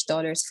in fresh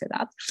dollars for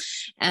that.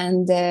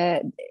 And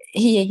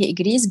he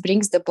agrees,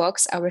 brings the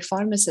box. Our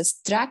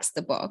pharmacist tracks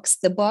the box.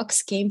 The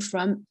box came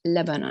from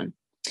Lebanon.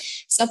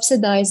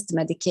 Subsidized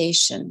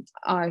medication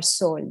are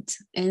sold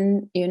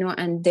and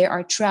they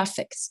are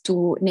trafficked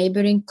to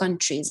neighboring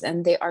countries,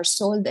 and they are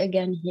sold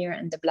again here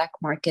in the black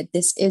market.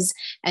 This is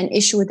an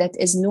issue that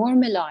is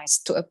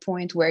normalized to a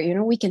point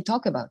where we can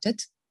talk about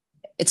it.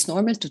 It's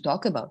normal to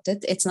talk about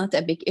it. It's not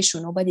a big issue.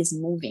 Nobody's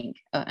moving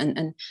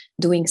and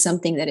doing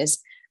something that is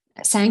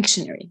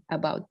sanctionary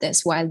about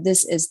this, while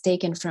this is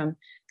taken from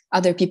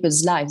other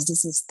people's lives.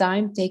 This is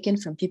time taken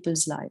from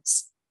people's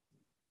lives.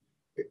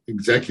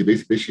 Exactly.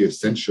 Basically,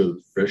 essential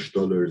fresh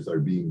dollars are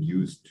being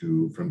used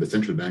from the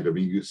central bank, are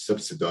being used to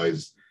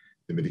subsidize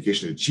the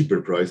medication at a cheaper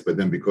price. But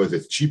then because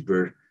it's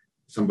cheaper,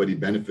 somebody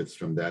benefits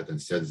from that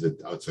and sells it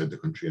outside the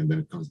country, and then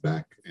it comes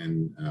back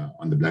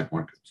on the black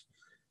market.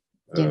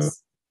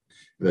 Yes.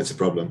 That's a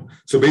problem.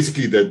 So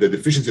basically, the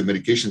deficiency of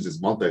medications is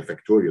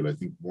multifactorial. I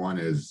think one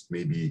is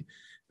maybe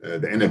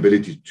the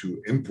inability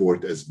to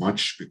import as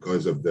much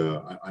because of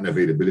the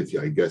unavailability,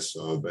 I guess,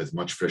 of as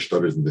much fresh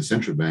dollars in the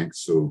central bank.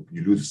 So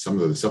you lose some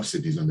of the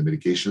subsidies on the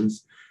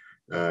medications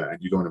and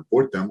you don't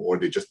import them, or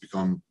they just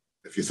become,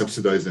 if you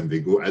subsidize them, they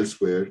go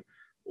elsewhere,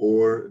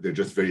 or they're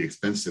just very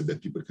expensive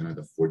that people cannot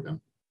afford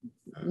them.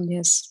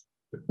 Yes,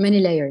 many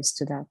layers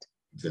to that.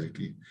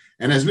 Exactly.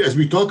 And as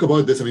we talk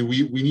about this,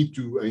 we need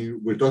to,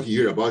 we're talking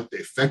here about the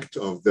effect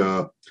of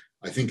the,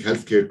 I think,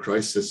 healthcare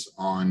crisis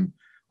on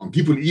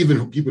people,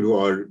 even people who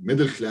are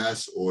middle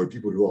class or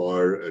people who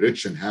are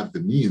rich and have the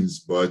means.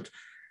 But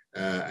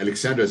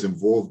Alexandra is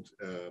involved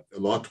a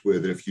lot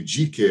with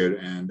refugee care,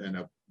 and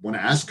I want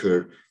to ask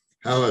her,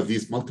 how have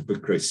these multiple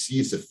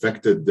crises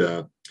affected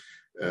the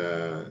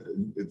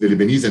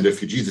Lebanese and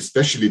refugees,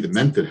 especially the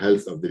mental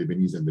health of the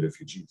Lebanese and the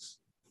refugees?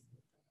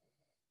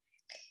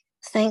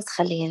 Thanks,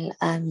 Khalil.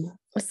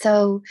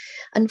 So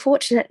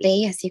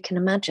unfortunately, as you can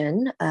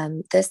imagine,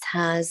 this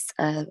has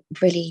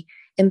really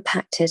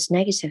impacted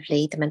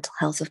negatively the mental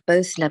health of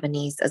both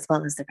Lebanese as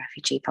well as the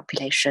refugee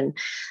population.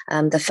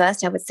 The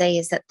first I would say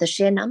is that the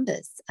sheer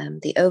numbers,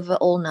 the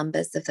overall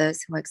numbers of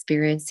those who are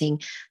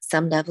experiencing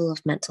some level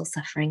of mental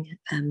suffering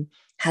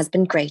has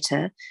been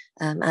greater,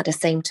 at the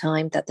same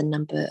time that the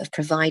number of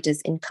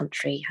providers in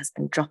country has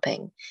been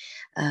dropping.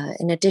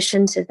 In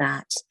addition to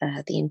that,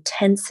 the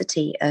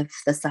intensity of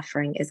the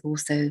suffering is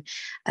also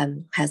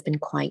has been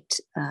quite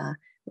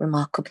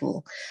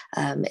remarkable.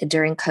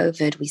 During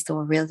COVID, we saw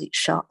a really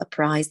sharp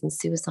rise in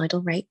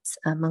suicidal rates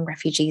among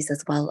refugees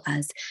as well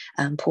as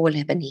poor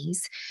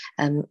Lebanese,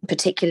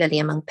 particularly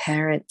among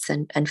parents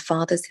and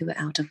fathers who were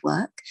out of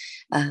work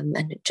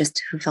and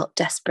just who felt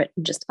desperate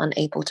and just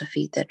unable to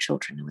feed their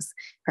children. It was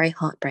very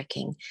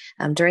heartbreaking.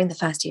 During the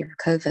first year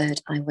of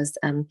COVID, I was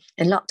in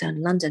lockdown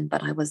in London,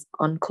 but I was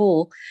on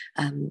call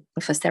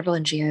for several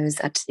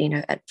NGOs at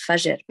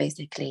Fajr,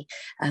 basically,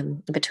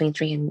 between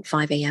 3 and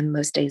 5 a.m.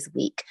 most days a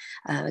week.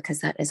 Because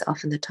that is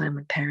often the time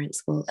when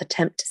parents will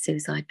attempt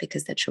suicide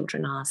because their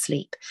children are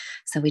asleep.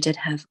 So we did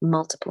have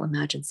multiple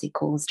emergency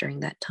calls during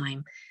that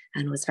time,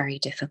 and was very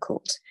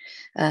difficult.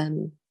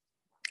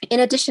 In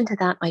addition to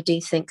that, I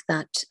do think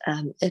that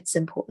it's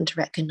important to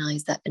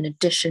recognize that in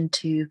addition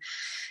to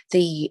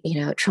the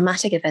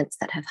traumatic events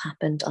that have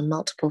happened on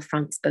multiple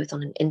fronts, both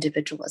on an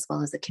individual as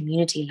well as a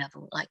community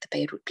level, like the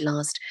Beirut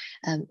blast,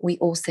 we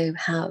also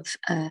have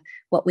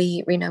what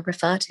we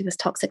refer to as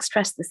toxic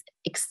stress, this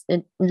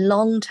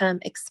long-term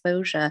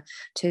exposure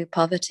to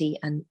poverty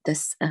and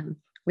this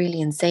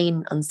really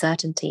insane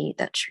uncertainty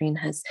that Shireen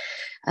has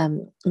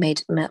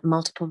made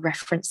multiple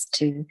reference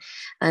to,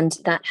 and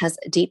that has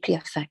deeply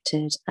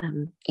affected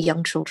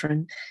young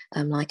children.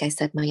 Like I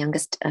said, my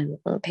youngest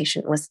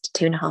patient was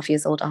 2.5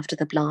 years old after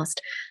the blast,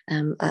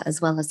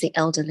 as well as the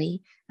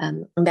elderly.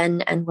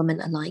 Men and women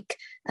alike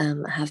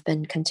have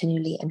been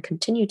continually and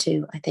continue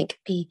to, I think,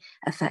 be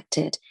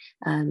affected.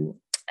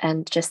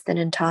 and just an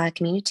entire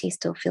community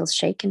still feels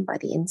shaken by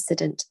the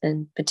incident,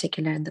 in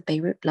particular in the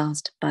Beirut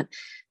blast, but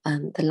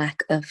the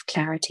lack of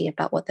clarity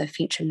about what their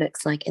future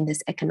looks like in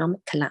this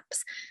economic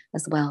collapse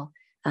as well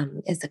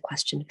is a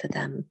question for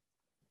them.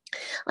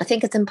 I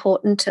think it's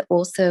important to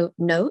also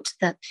note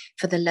that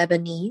for the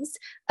Lebanese,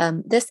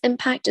 this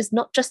impact is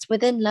not just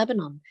within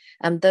Lebanon.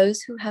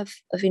 Those who have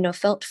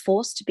felt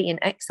forced to be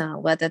in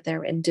exile, whether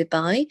they're in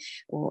Dubai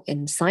or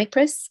in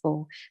Cyprus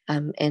or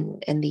in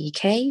the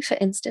UK, for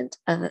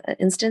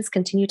instance,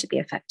 continue to be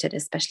affected,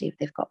 especially if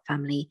they've got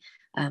family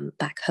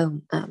back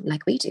home,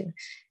 like we do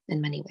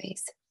in many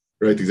ways.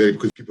 Right, exactly,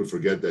 because people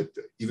forget that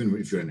even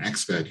if you're an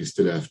expat, you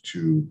still have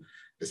to,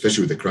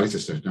 especially with the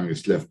crisis right now, you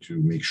still have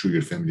to make sure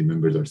your family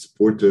members are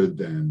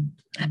supported and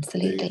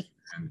absolutely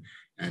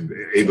and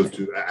able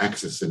to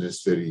access the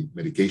necessary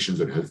medications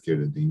or healthcare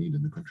that they need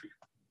in the country.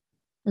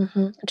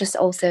 Mm-hmm. Just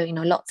also,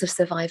 lots of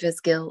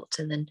survivor's guilt,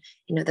 and then,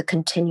 the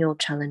continual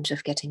challenge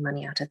of getting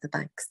money out of the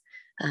banks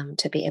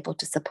to be able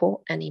to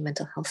support any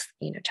mental health,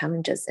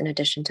 challenges in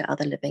addition to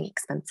other living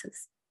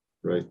expenses.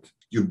 Right.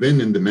 You've been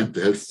in the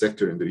mental health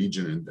sector in the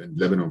region and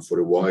Lebanon for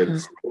a while. Mm-hmm.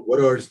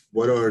 So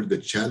what are the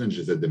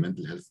challenges that the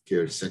mental health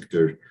care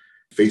sector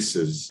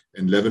faces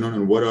in Lebanon,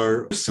 and what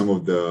are some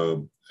of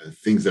the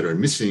things that are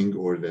missing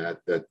or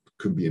that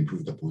could be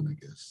improved upon,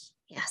 I guess?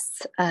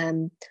 Yes.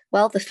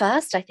 Well, the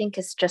first, I think,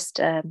 is just,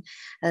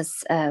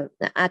 as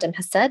Adam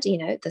has said,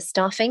 the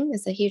staffing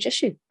is a huge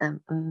issue.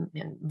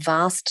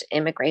 Vast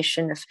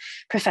immigration of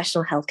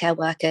professional healthcare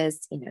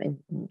workers,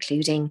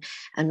 including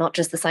not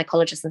just the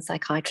psychologists and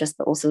psychiatrists,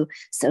 but also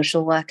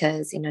social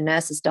workers,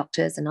 nurses,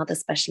 doctors, and other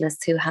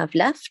specialists who have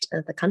left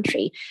the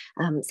country.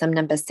 Some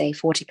numbers say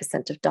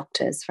 40% of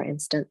doctors, for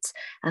instance,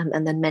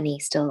 and then many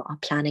still are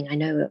planning, I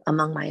know,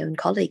 among my own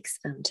colleagues,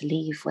 to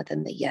leave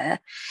within the year.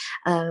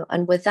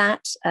 And with that,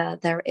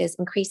 there is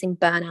increasing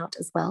burnout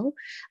as well.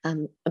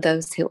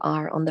 Those who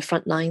are on the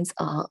front lines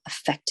are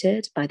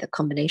affected by the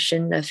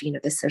combination of,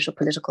 the social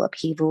political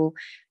upheaval,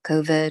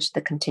 COVID,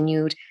 the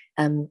continued,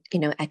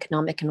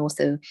 economic and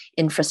also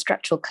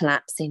infrastructural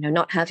collapse.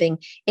 Not having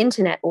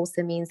internet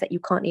also means that you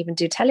can't even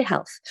do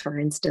telehealth, for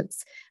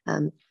instance.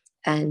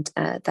 And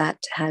that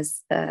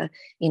has,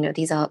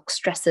 these are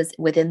stresses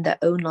within their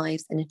own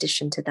lives in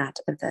addition to that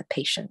of their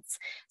patients.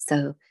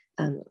 So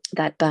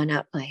that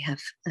burnout I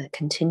have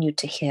continued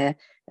to hear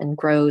and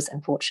grows,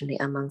 unfortunately,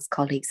 amongst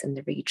colleagues in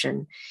the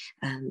region,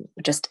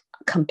 just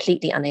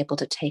completely unable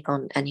to take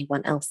on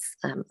anyone else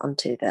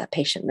onto the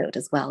patient load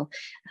as well.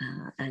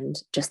 And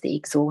just the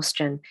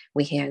exhaustion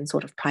we hear in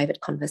sort of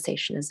private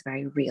conversation is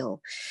very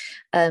real.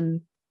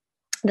 The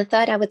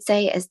third, I would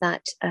say, is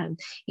that,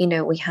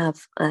 we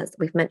have, as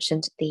we've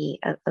mentioned, the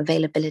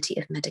availability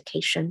of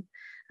medication,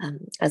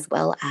 as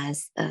well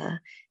as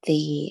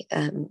the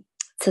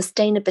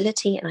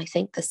sustainability and I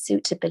think the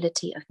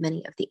suitability of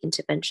many of the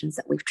interventions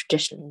that we've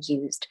traditionally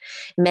used.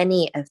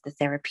 Many of the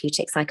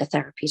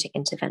psychotherapeutic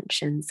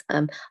interventions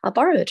are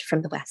borrowed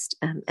from the West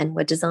and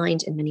were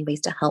designed in many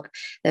ways to help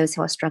those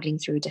who are struggling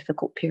through a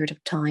difficult period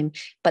of time,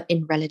 but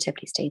in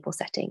relatively stable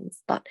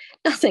settings. But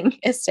nothing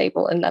is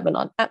stable in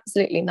Lebanon.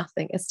 Absolutely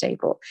nothing is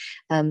stable.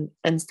 And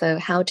so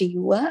how do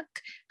you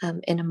work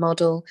in a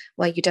model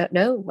where you don't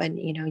know when,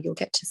 you'll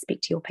get to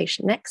speak to your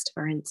patient next,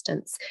 for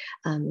instance?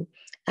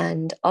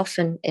 And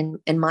often in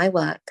my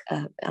work,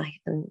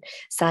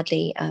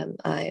 sadly,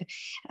 I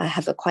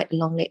have a quite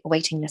long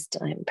waiting list.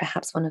 I'm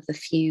perhaps one of the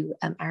few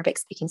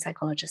Arabic-speaking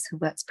psychologists who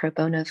works pro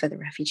bono for the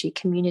refugee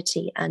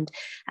community. And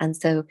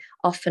so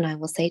often I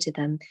will say to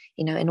them,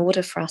 in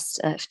order for us,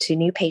 to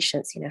new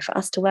patients, for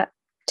us to work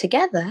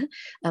together,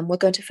 we're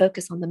going to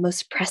focus on the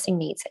most pressing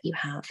needs that you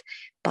have.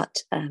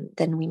 But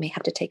then we may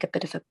have to take a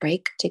bit of a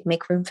break to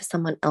make room for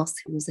someone else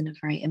who's in a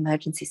very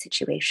emergency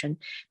situation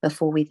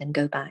before we then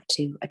go back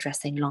to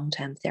addressing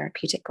long-term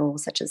therapeutic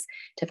goals such as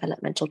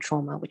developmental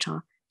trauma, which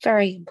are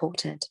very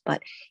important.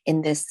 But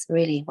in this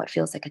really what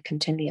feels like a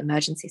continually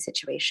emergency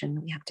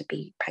situation, we have to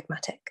be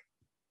pragmatic.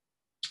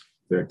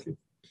 Exactly.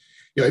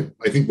 Yeah,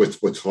 I think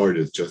what's hard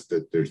is just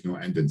that there's no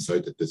end in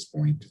sight at this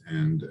point.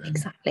 And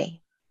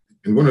exactly.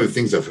 And one of the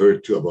things I've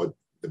heard too about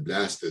the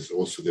blast is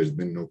also there's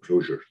been no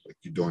closure. Like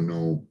you don't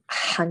know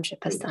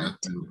 100%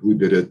 who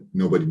did it.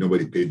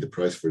 Nobody paid the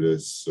price for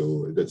this.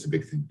 So that's a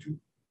big thing too.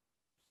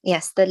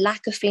 Yes, the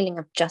lack of feeling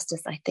of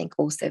justice, I think,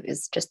 also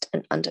is just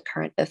an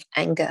undercurrent of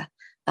anger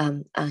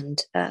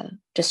and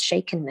just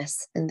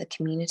shakenness in the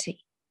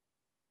community.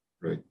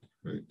 Right.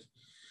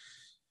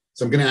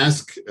 So I'm going to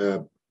ask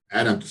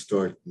Adam to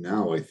start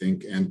now, I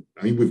think. And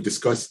I mean, we've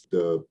discussed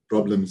the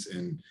problems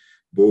in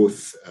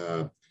both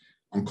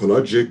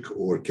oncologic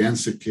or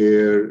cancer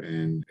care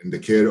and in the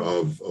care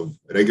of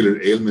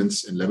regular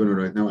ailments in Lebanon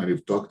right now. And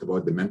we've talked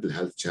about the mental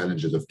health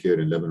challenges of care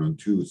in Lebanon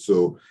too.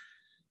 So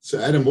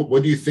Adam,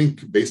 what do you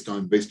think based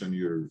on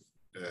your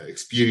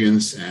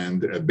experience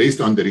and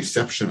based on the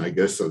reception, I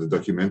guess, of the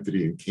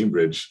documentary in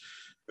Cambridge,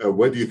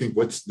 what do you think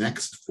what's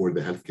next for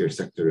the healthcare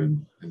sector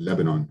in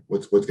Lebanon?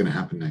 What's going to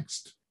happen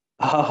next?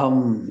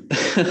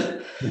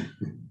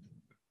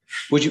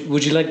 Would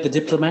you like the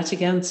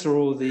diplomatic answer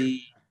or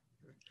the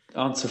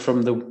answer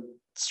from the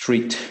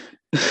street.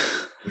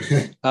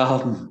 I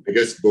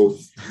guess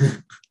both.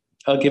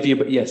 I'll give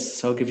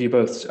you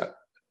both.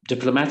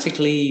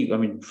 Diplomatically, I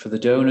mean, for the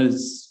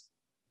donors,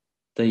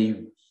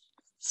 they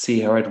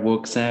see how it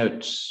works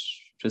out,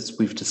 as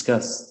we've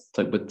discussed,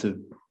 like with the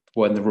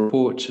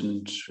report,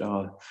 and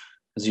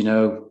as you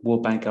know,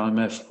 World Bank,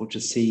 IMF, we'll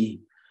just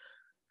see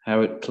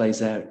how it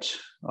plays out.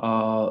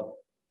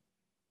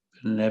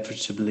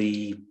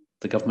 Inevitably,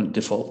 the government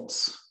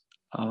defaults.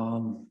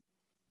 In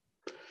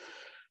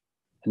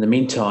the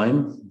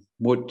meantime,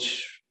 what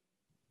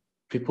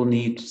people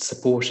need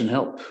support and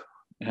help.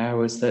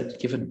 How is that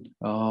given?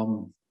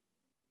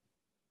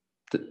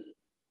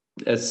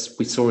 As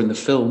we saw in the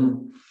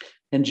film,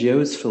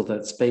 NGOs fill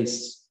that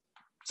space.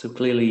 So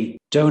clearly,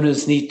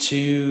 donors need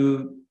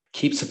to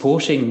keep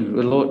supporting.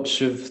 A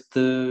lot of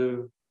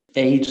the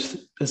aid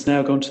has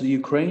now gone to the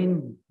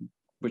Ukraine,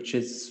 which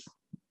is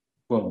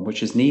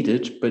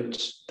needed,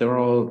 but there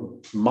are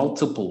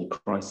multiple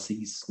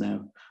crises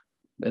now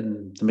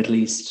in the Middle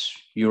East,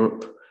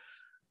 Europe,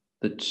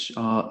 that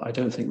I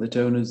don't think the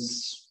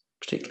donors,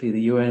 particularly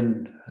the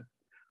UN,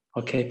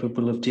 are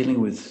capable of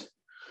dealing with.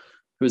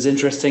 It was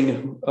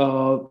interesting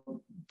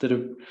that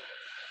a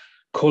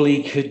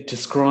colleague had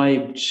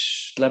described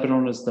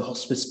Lebanon as the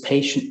hospice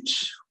patient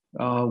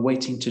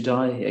waiting to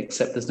die,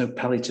 except there's no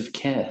palliative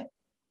care,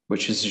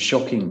 which is a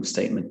shocking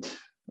statement.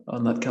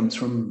 And that comes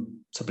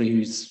from somebody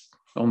who's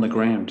on the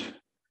ground.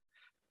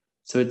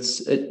 So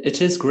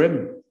it is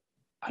grim.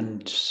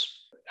 And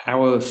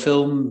our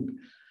film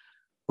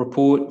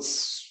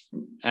reports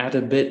add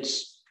a bit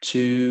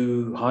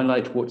to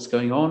highlight what's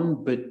going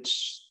on, but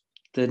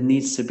there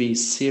needs to be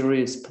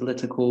serious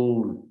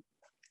political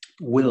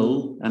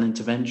will and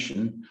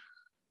intervention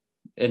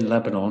in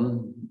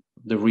Lebanon,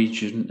 the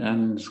region,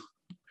 and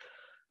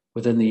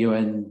within the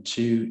UN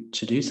to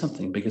do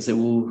something, because it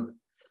will.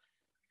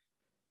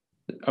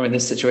 I mean,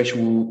 this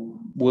situation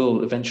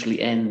will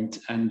eventually end,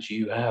 and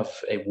you have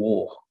a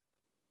war.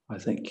 I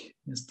think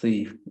is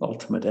the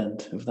ultimate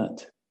end of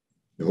that.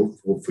 No,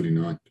 hopefully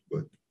not,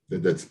 but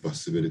that's a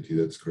possibility.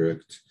 That's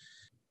correct.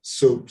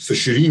 So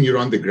Shireen, you're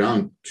on the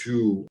ground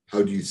too.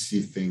 How do you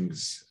see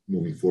things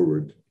moving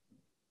forward?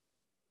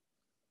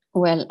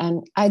 Well,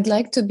 and I'd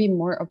like to be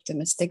more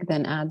optimistic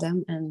than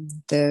Adam and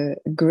the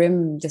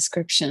grim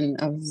description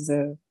of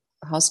the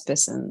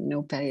hospice and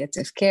no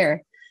palliative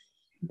care.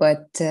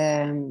 But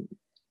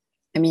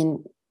I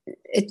mean,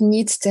 it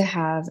needs to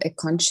have a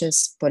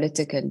conscious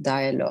political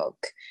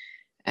dialogue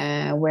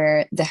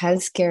where the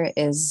healthcare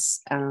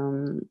is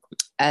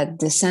at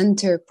the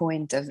center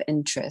point of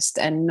interest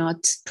and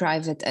not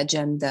private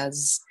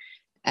agendas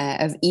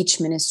of each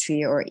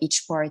ministry or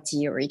each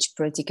party or each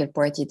political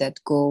party that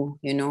go,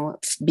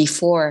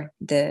 before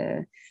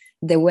the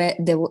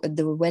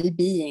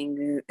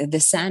well-being, the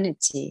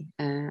sanity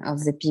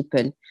of the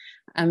people.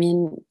 I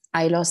mean,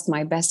 I lost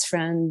my best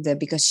friend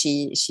because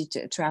she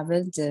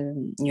traveled,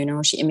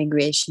 she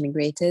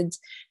immigrated.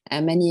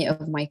 Many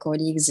of my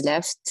colleagues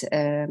left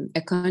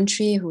a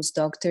country whose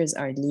doctors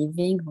are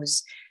leaving,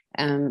 whose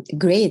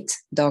great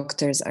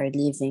doctors are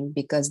leaving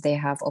because they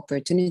have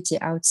opportunity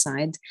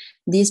outside.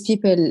 These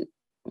people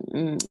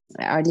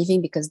are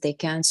leaving because they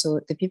can. So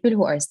the people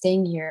who are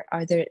staying here,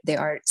 either they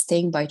are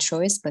staying by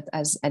choice, but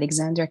as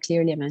Alexandra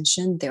clearly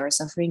mentioned, they are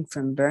suffering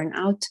from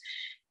burnout.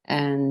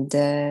 And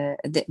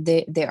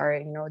they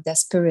are,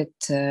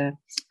 desperate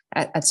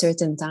at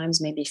certain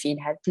times, maybe feel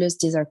helpless.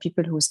 These are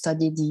people who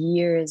studied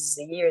years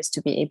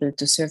to be able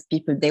to serve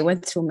people. They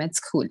went through med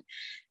school.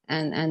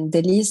 And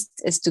the least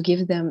is to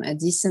give them a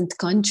decent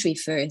country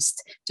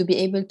first to be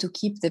able to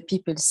keep the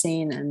people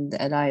sane and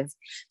alive.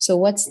 So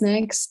what's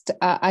next?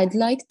 I'd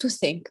like to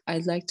think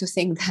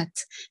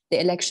that the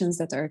elections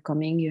that are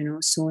coming,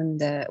 soon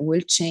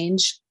will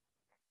change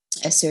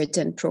a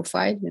certain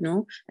profile,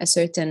 a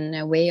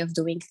certain way of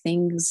doing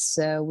things.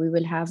 We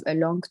will have a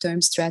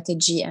long-term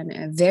strategy and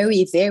a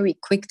very, very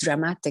quick,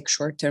 dramatic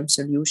short-term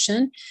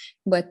solution.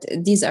 But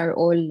these are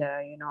all,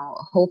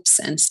 hopes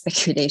and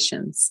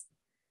speculations.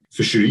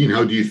 So Shireen,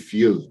 how do you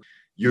feel?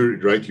 You're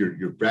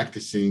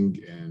practicing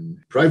in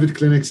private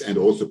clinics and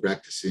also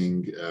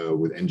practicing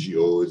with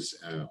NGOs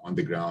on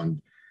the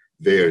ground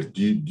there.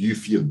 Do you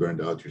feel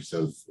burned out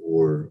yourself,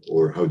 or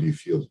how do you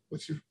feel?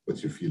 What's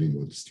your feeling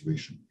with the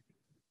situation?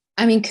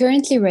 I mean,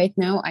 currently, right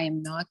now, I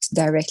am not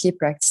directly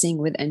practicing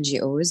with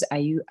NGOs.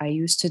 I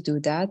used to do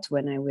that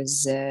when I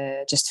was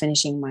just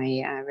finishing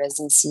my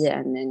residency,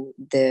 and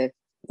then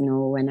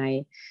when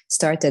I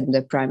started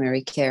the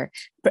primary care.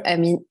 I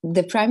mean,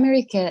 the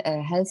primary care,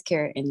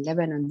 healthcare in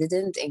Lebanon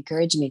didn't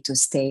encourage me to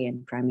stay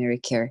in primary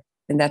care,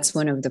 and that's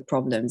one of the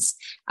problems.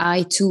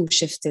 I too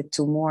shifted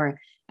to more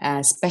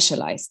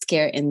specialized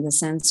care, in the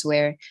sense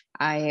where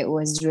I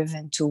was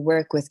driven to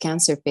work with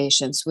cancer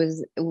patients,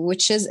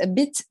 which is a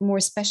bit more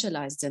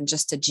specialized than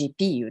just a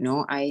GP.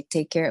 I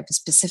take care of a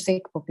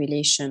specific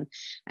population,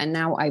 and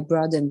now I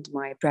broadened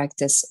my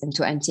practice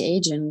into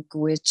anti-aging,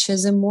 which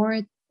is a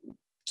more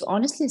to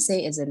honestly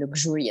say is a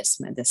luxurious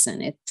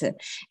medicine.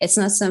 It's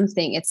not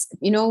something. It's,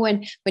 you know,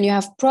 when you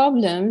have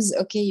problems,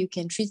 okay, you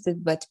can treat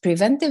it, but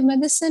preventive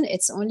medicine,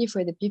 it's only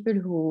for the people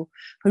who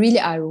really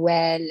are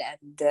well.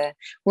 And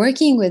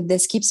working with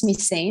this keeps me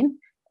sane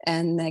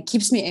and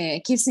keeps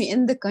me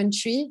in the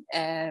country.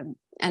 And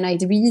I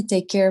really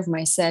take care of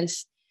myself.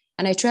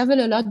 And I travel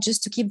a lot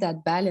just to keep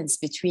that balance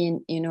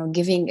between, you know,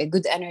 giving a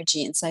good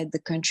energy inside the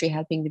country,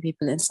 helping the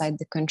people inside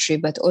the country,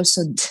 but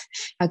also,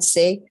 I'd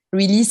say,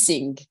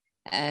 releasing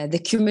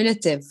the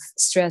cumulative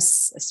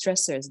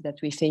stressors that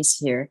we face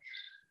here.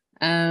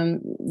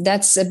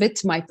 That's a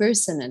bit my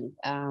personal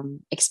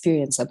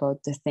experience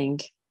about the thing.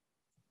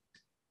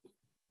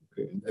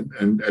 Okay.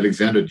 And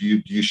Alexandra,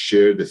 do you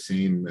share the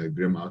same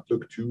grim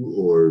outlook too,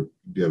 or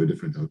do you have a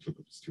different outlook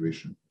of the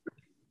situation?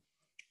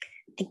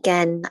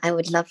 Again, I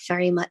would love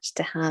very much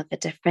to have a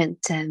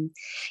different, an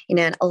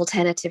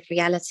alternative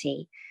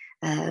reality.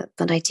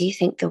 But I do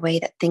think the way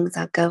that things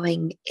are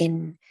going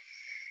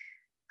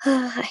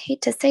I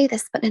hate to say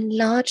this, but in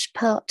large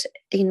part,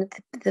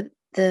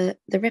 the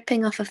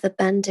ripping off of the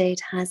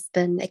Band-Aid has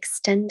been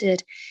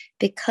extended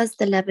because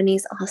the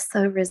Lebanese are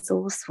so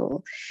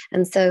resourceful.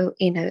 And so,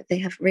 they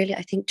have really,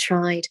 I think,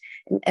 tried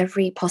in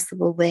every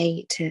possible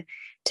way to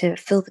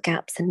fill the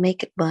gaps and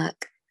make it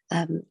work.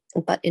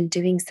 But in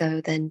doing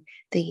so, then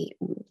the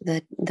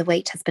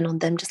weight has been on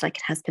them, just like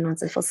it has been on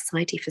civil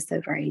society for so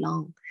very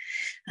long.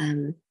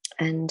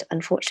 And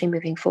unfortunately,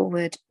 moving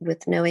forward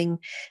with knowing,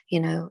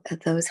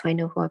 those who I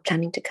know who are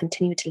planning to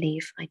continue to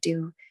leave, I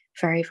do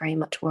very, very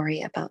much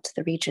worry about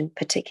the region,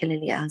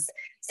 particularly as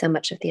so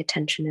much of the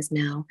attention is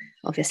now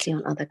obviously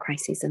on other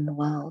crises in the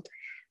world,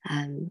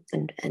 and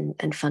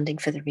funding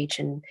for the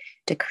region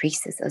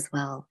decreases as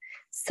well.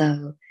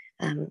 So,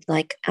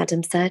 like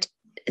Adam said,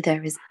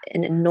 there is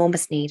an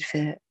enormous need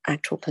for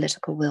actual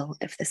political will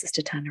if this is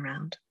to turn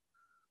around.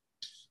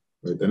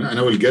 Right. And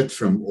I will get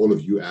from all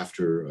of you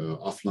after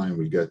offline,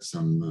 we'll get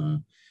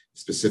some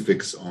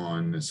specifics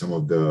on some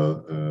of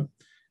the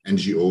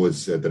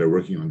NGOs that are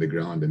working on the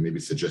ground and maybe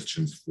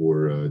suggestions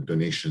for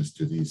donations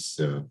to these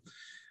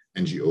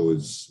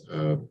NGOs.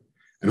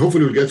 And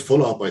hopefully we'll get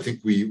follow-up. I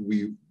think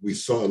we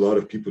saw a lot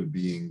of people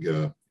being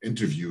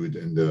interviewed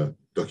in the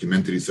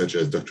documentary, such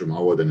as Dr.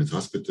 Mawad and his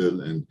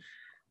hospital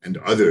and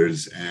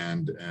others,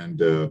 and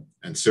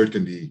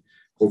certainly,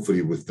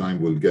 hopefully, with time,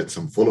 we'll get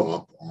some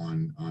follow-up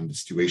on the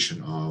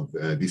situation of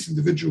these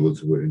individuals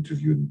who were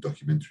interviewed in the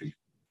documentary.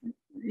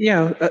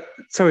 Yeah,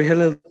 sorry,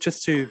 Hillel,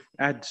 just to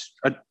add,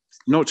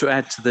 not to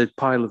add to the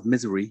pile of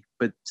misery,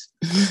 but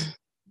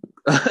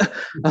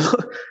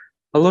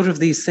a lot of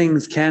these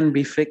things can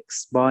be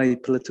fixed by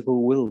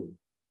political will.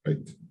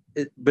 Right.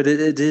 But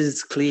it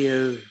is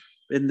clear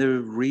in the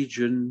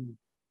region,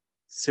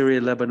 Syria,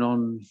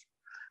 Lebanon,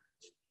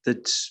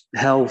 that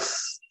health,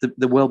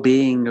 the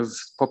well-being of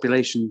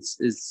populations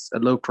is a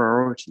low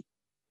priority.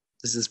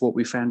 This is what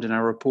we found in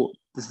our report.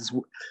 This is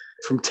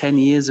from 10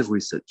 years of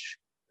research.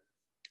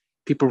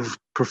 People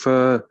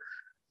prefer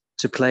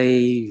to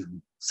play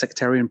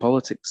sectarian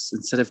politics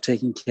instead of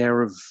taking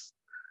care of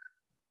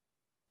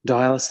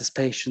dialysis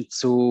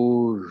patients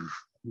or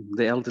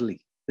the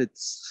elderly.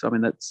 That's.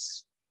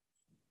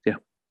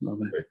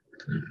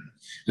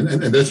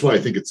 And that's why I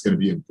think it's going to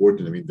be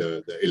important. I mean,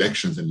 the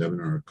elections in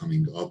Lebanon are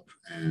coming up,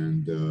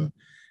 and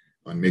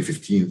on May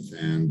 15th,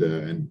 and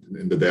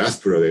in the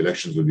diaspora, the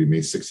elections will be May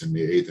 6th and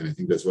May 8th. And I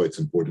think that's why it's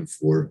important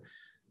for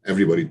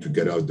everybody to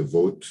get out the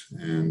vote,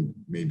 and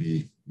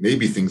maybe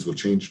things will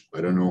change. I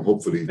don't know,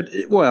 hopefully.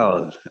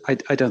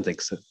 I don't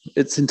think so.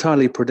 It's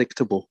entirely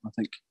predictable, I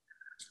think.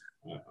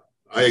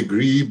 I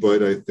agree,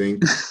 but I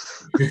think...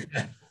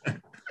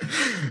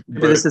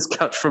 This is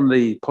cut from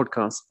the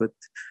podcast, but...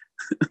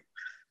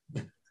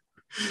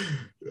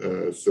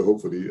 So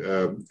hopefully,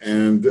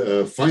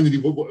 finally,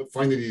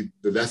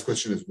 the last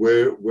question is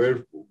where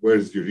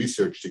is your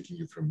research taking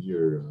you from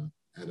here,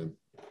 Adam?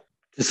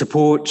 To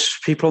support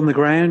people on the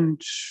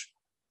ground,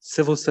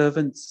 civil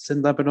servants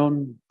in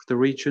Lebanon, the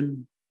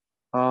region.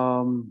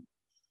 Our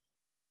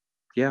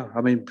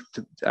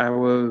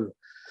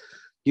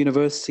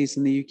universities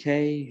in the UK,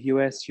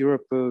 US,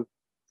 Europe are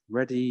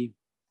ready,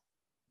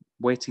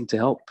 waiting to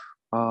help.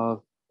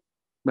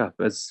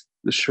 As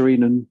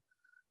Shireen and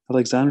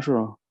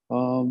Alexandra,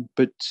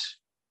 but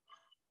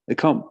it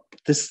can't.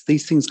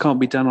 These things can't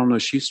be done on a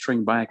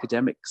shoestring by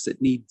academics.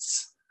 It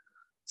needs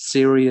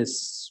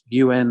serious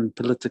UN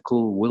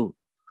political will.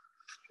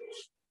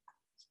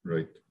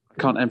 Right.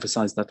 Can't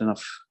emphasize that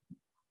enough.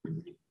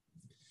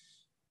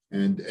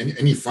 And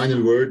any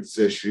final words,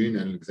 Shireen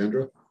and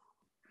Alexandra?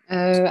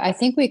 I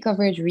think we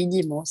covered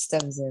really most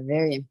of the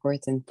very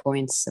important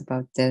points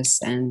about this,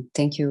 and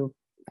thank you.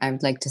 I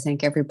would like to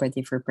thank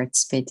everybody for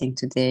participating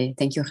today.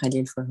 Thank you,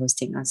 Khalil, for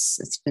hosting us.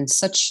 It's been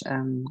such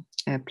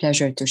a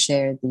pleasure to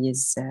share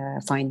these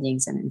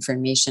findings and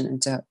information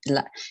and to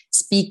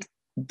speak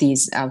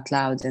these out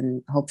loud.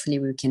 And hopefully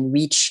we can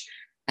reach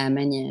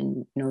many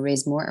and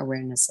raise more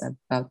awareness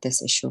about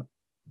this issue.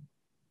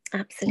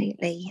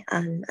 Absolutely.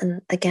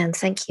 And again,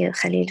 thank you,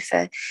 Khalil,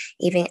 for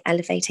even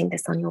elevating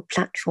this on your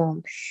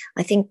platform.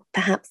 I think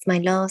perhaps my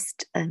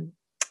last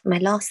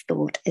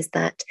thought is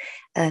that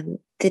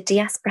the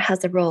diaspora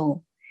has a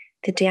role.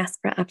 The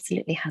diaspora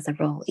absolutely has a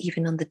role,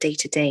 even on the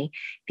day-to-day,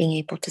 being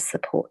able to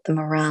support the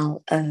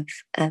morale of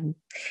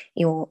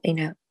your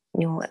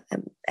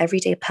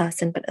everyday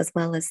person, but as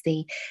well as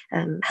the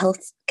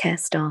healthcare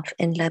staff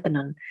in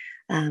Lebanon.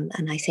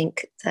 And I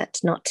think that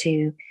not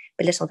to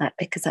belittle that,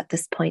 because at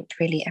this point,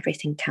 really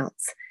everything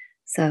counts.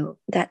 So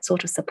that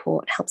sort of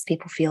support helps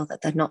people feel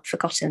that they're not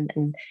forgotten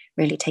and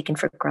really taken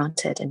for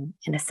granted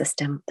in a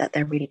system that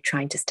they're really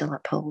trying to still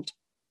uphold.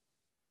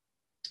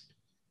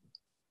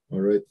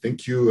 All right.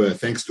 Thank you.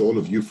 Thanks to all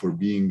of you for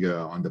being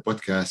on the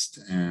podcast.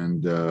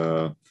 And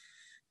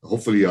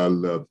hopefully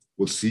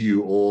we'll see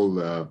you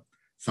all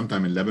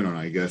sometime in Lebanon,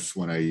 I guess,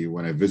 when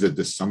I visit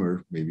this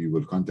summer. Maybe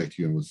we'll contact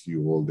you and we'll see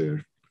you all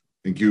there.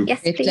 Thank you.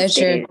 Yes, Great please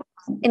pleasure.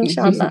 do.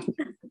 Inshallah.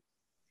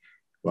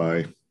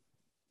 Bye.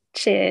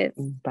 Cheers.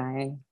 Bye.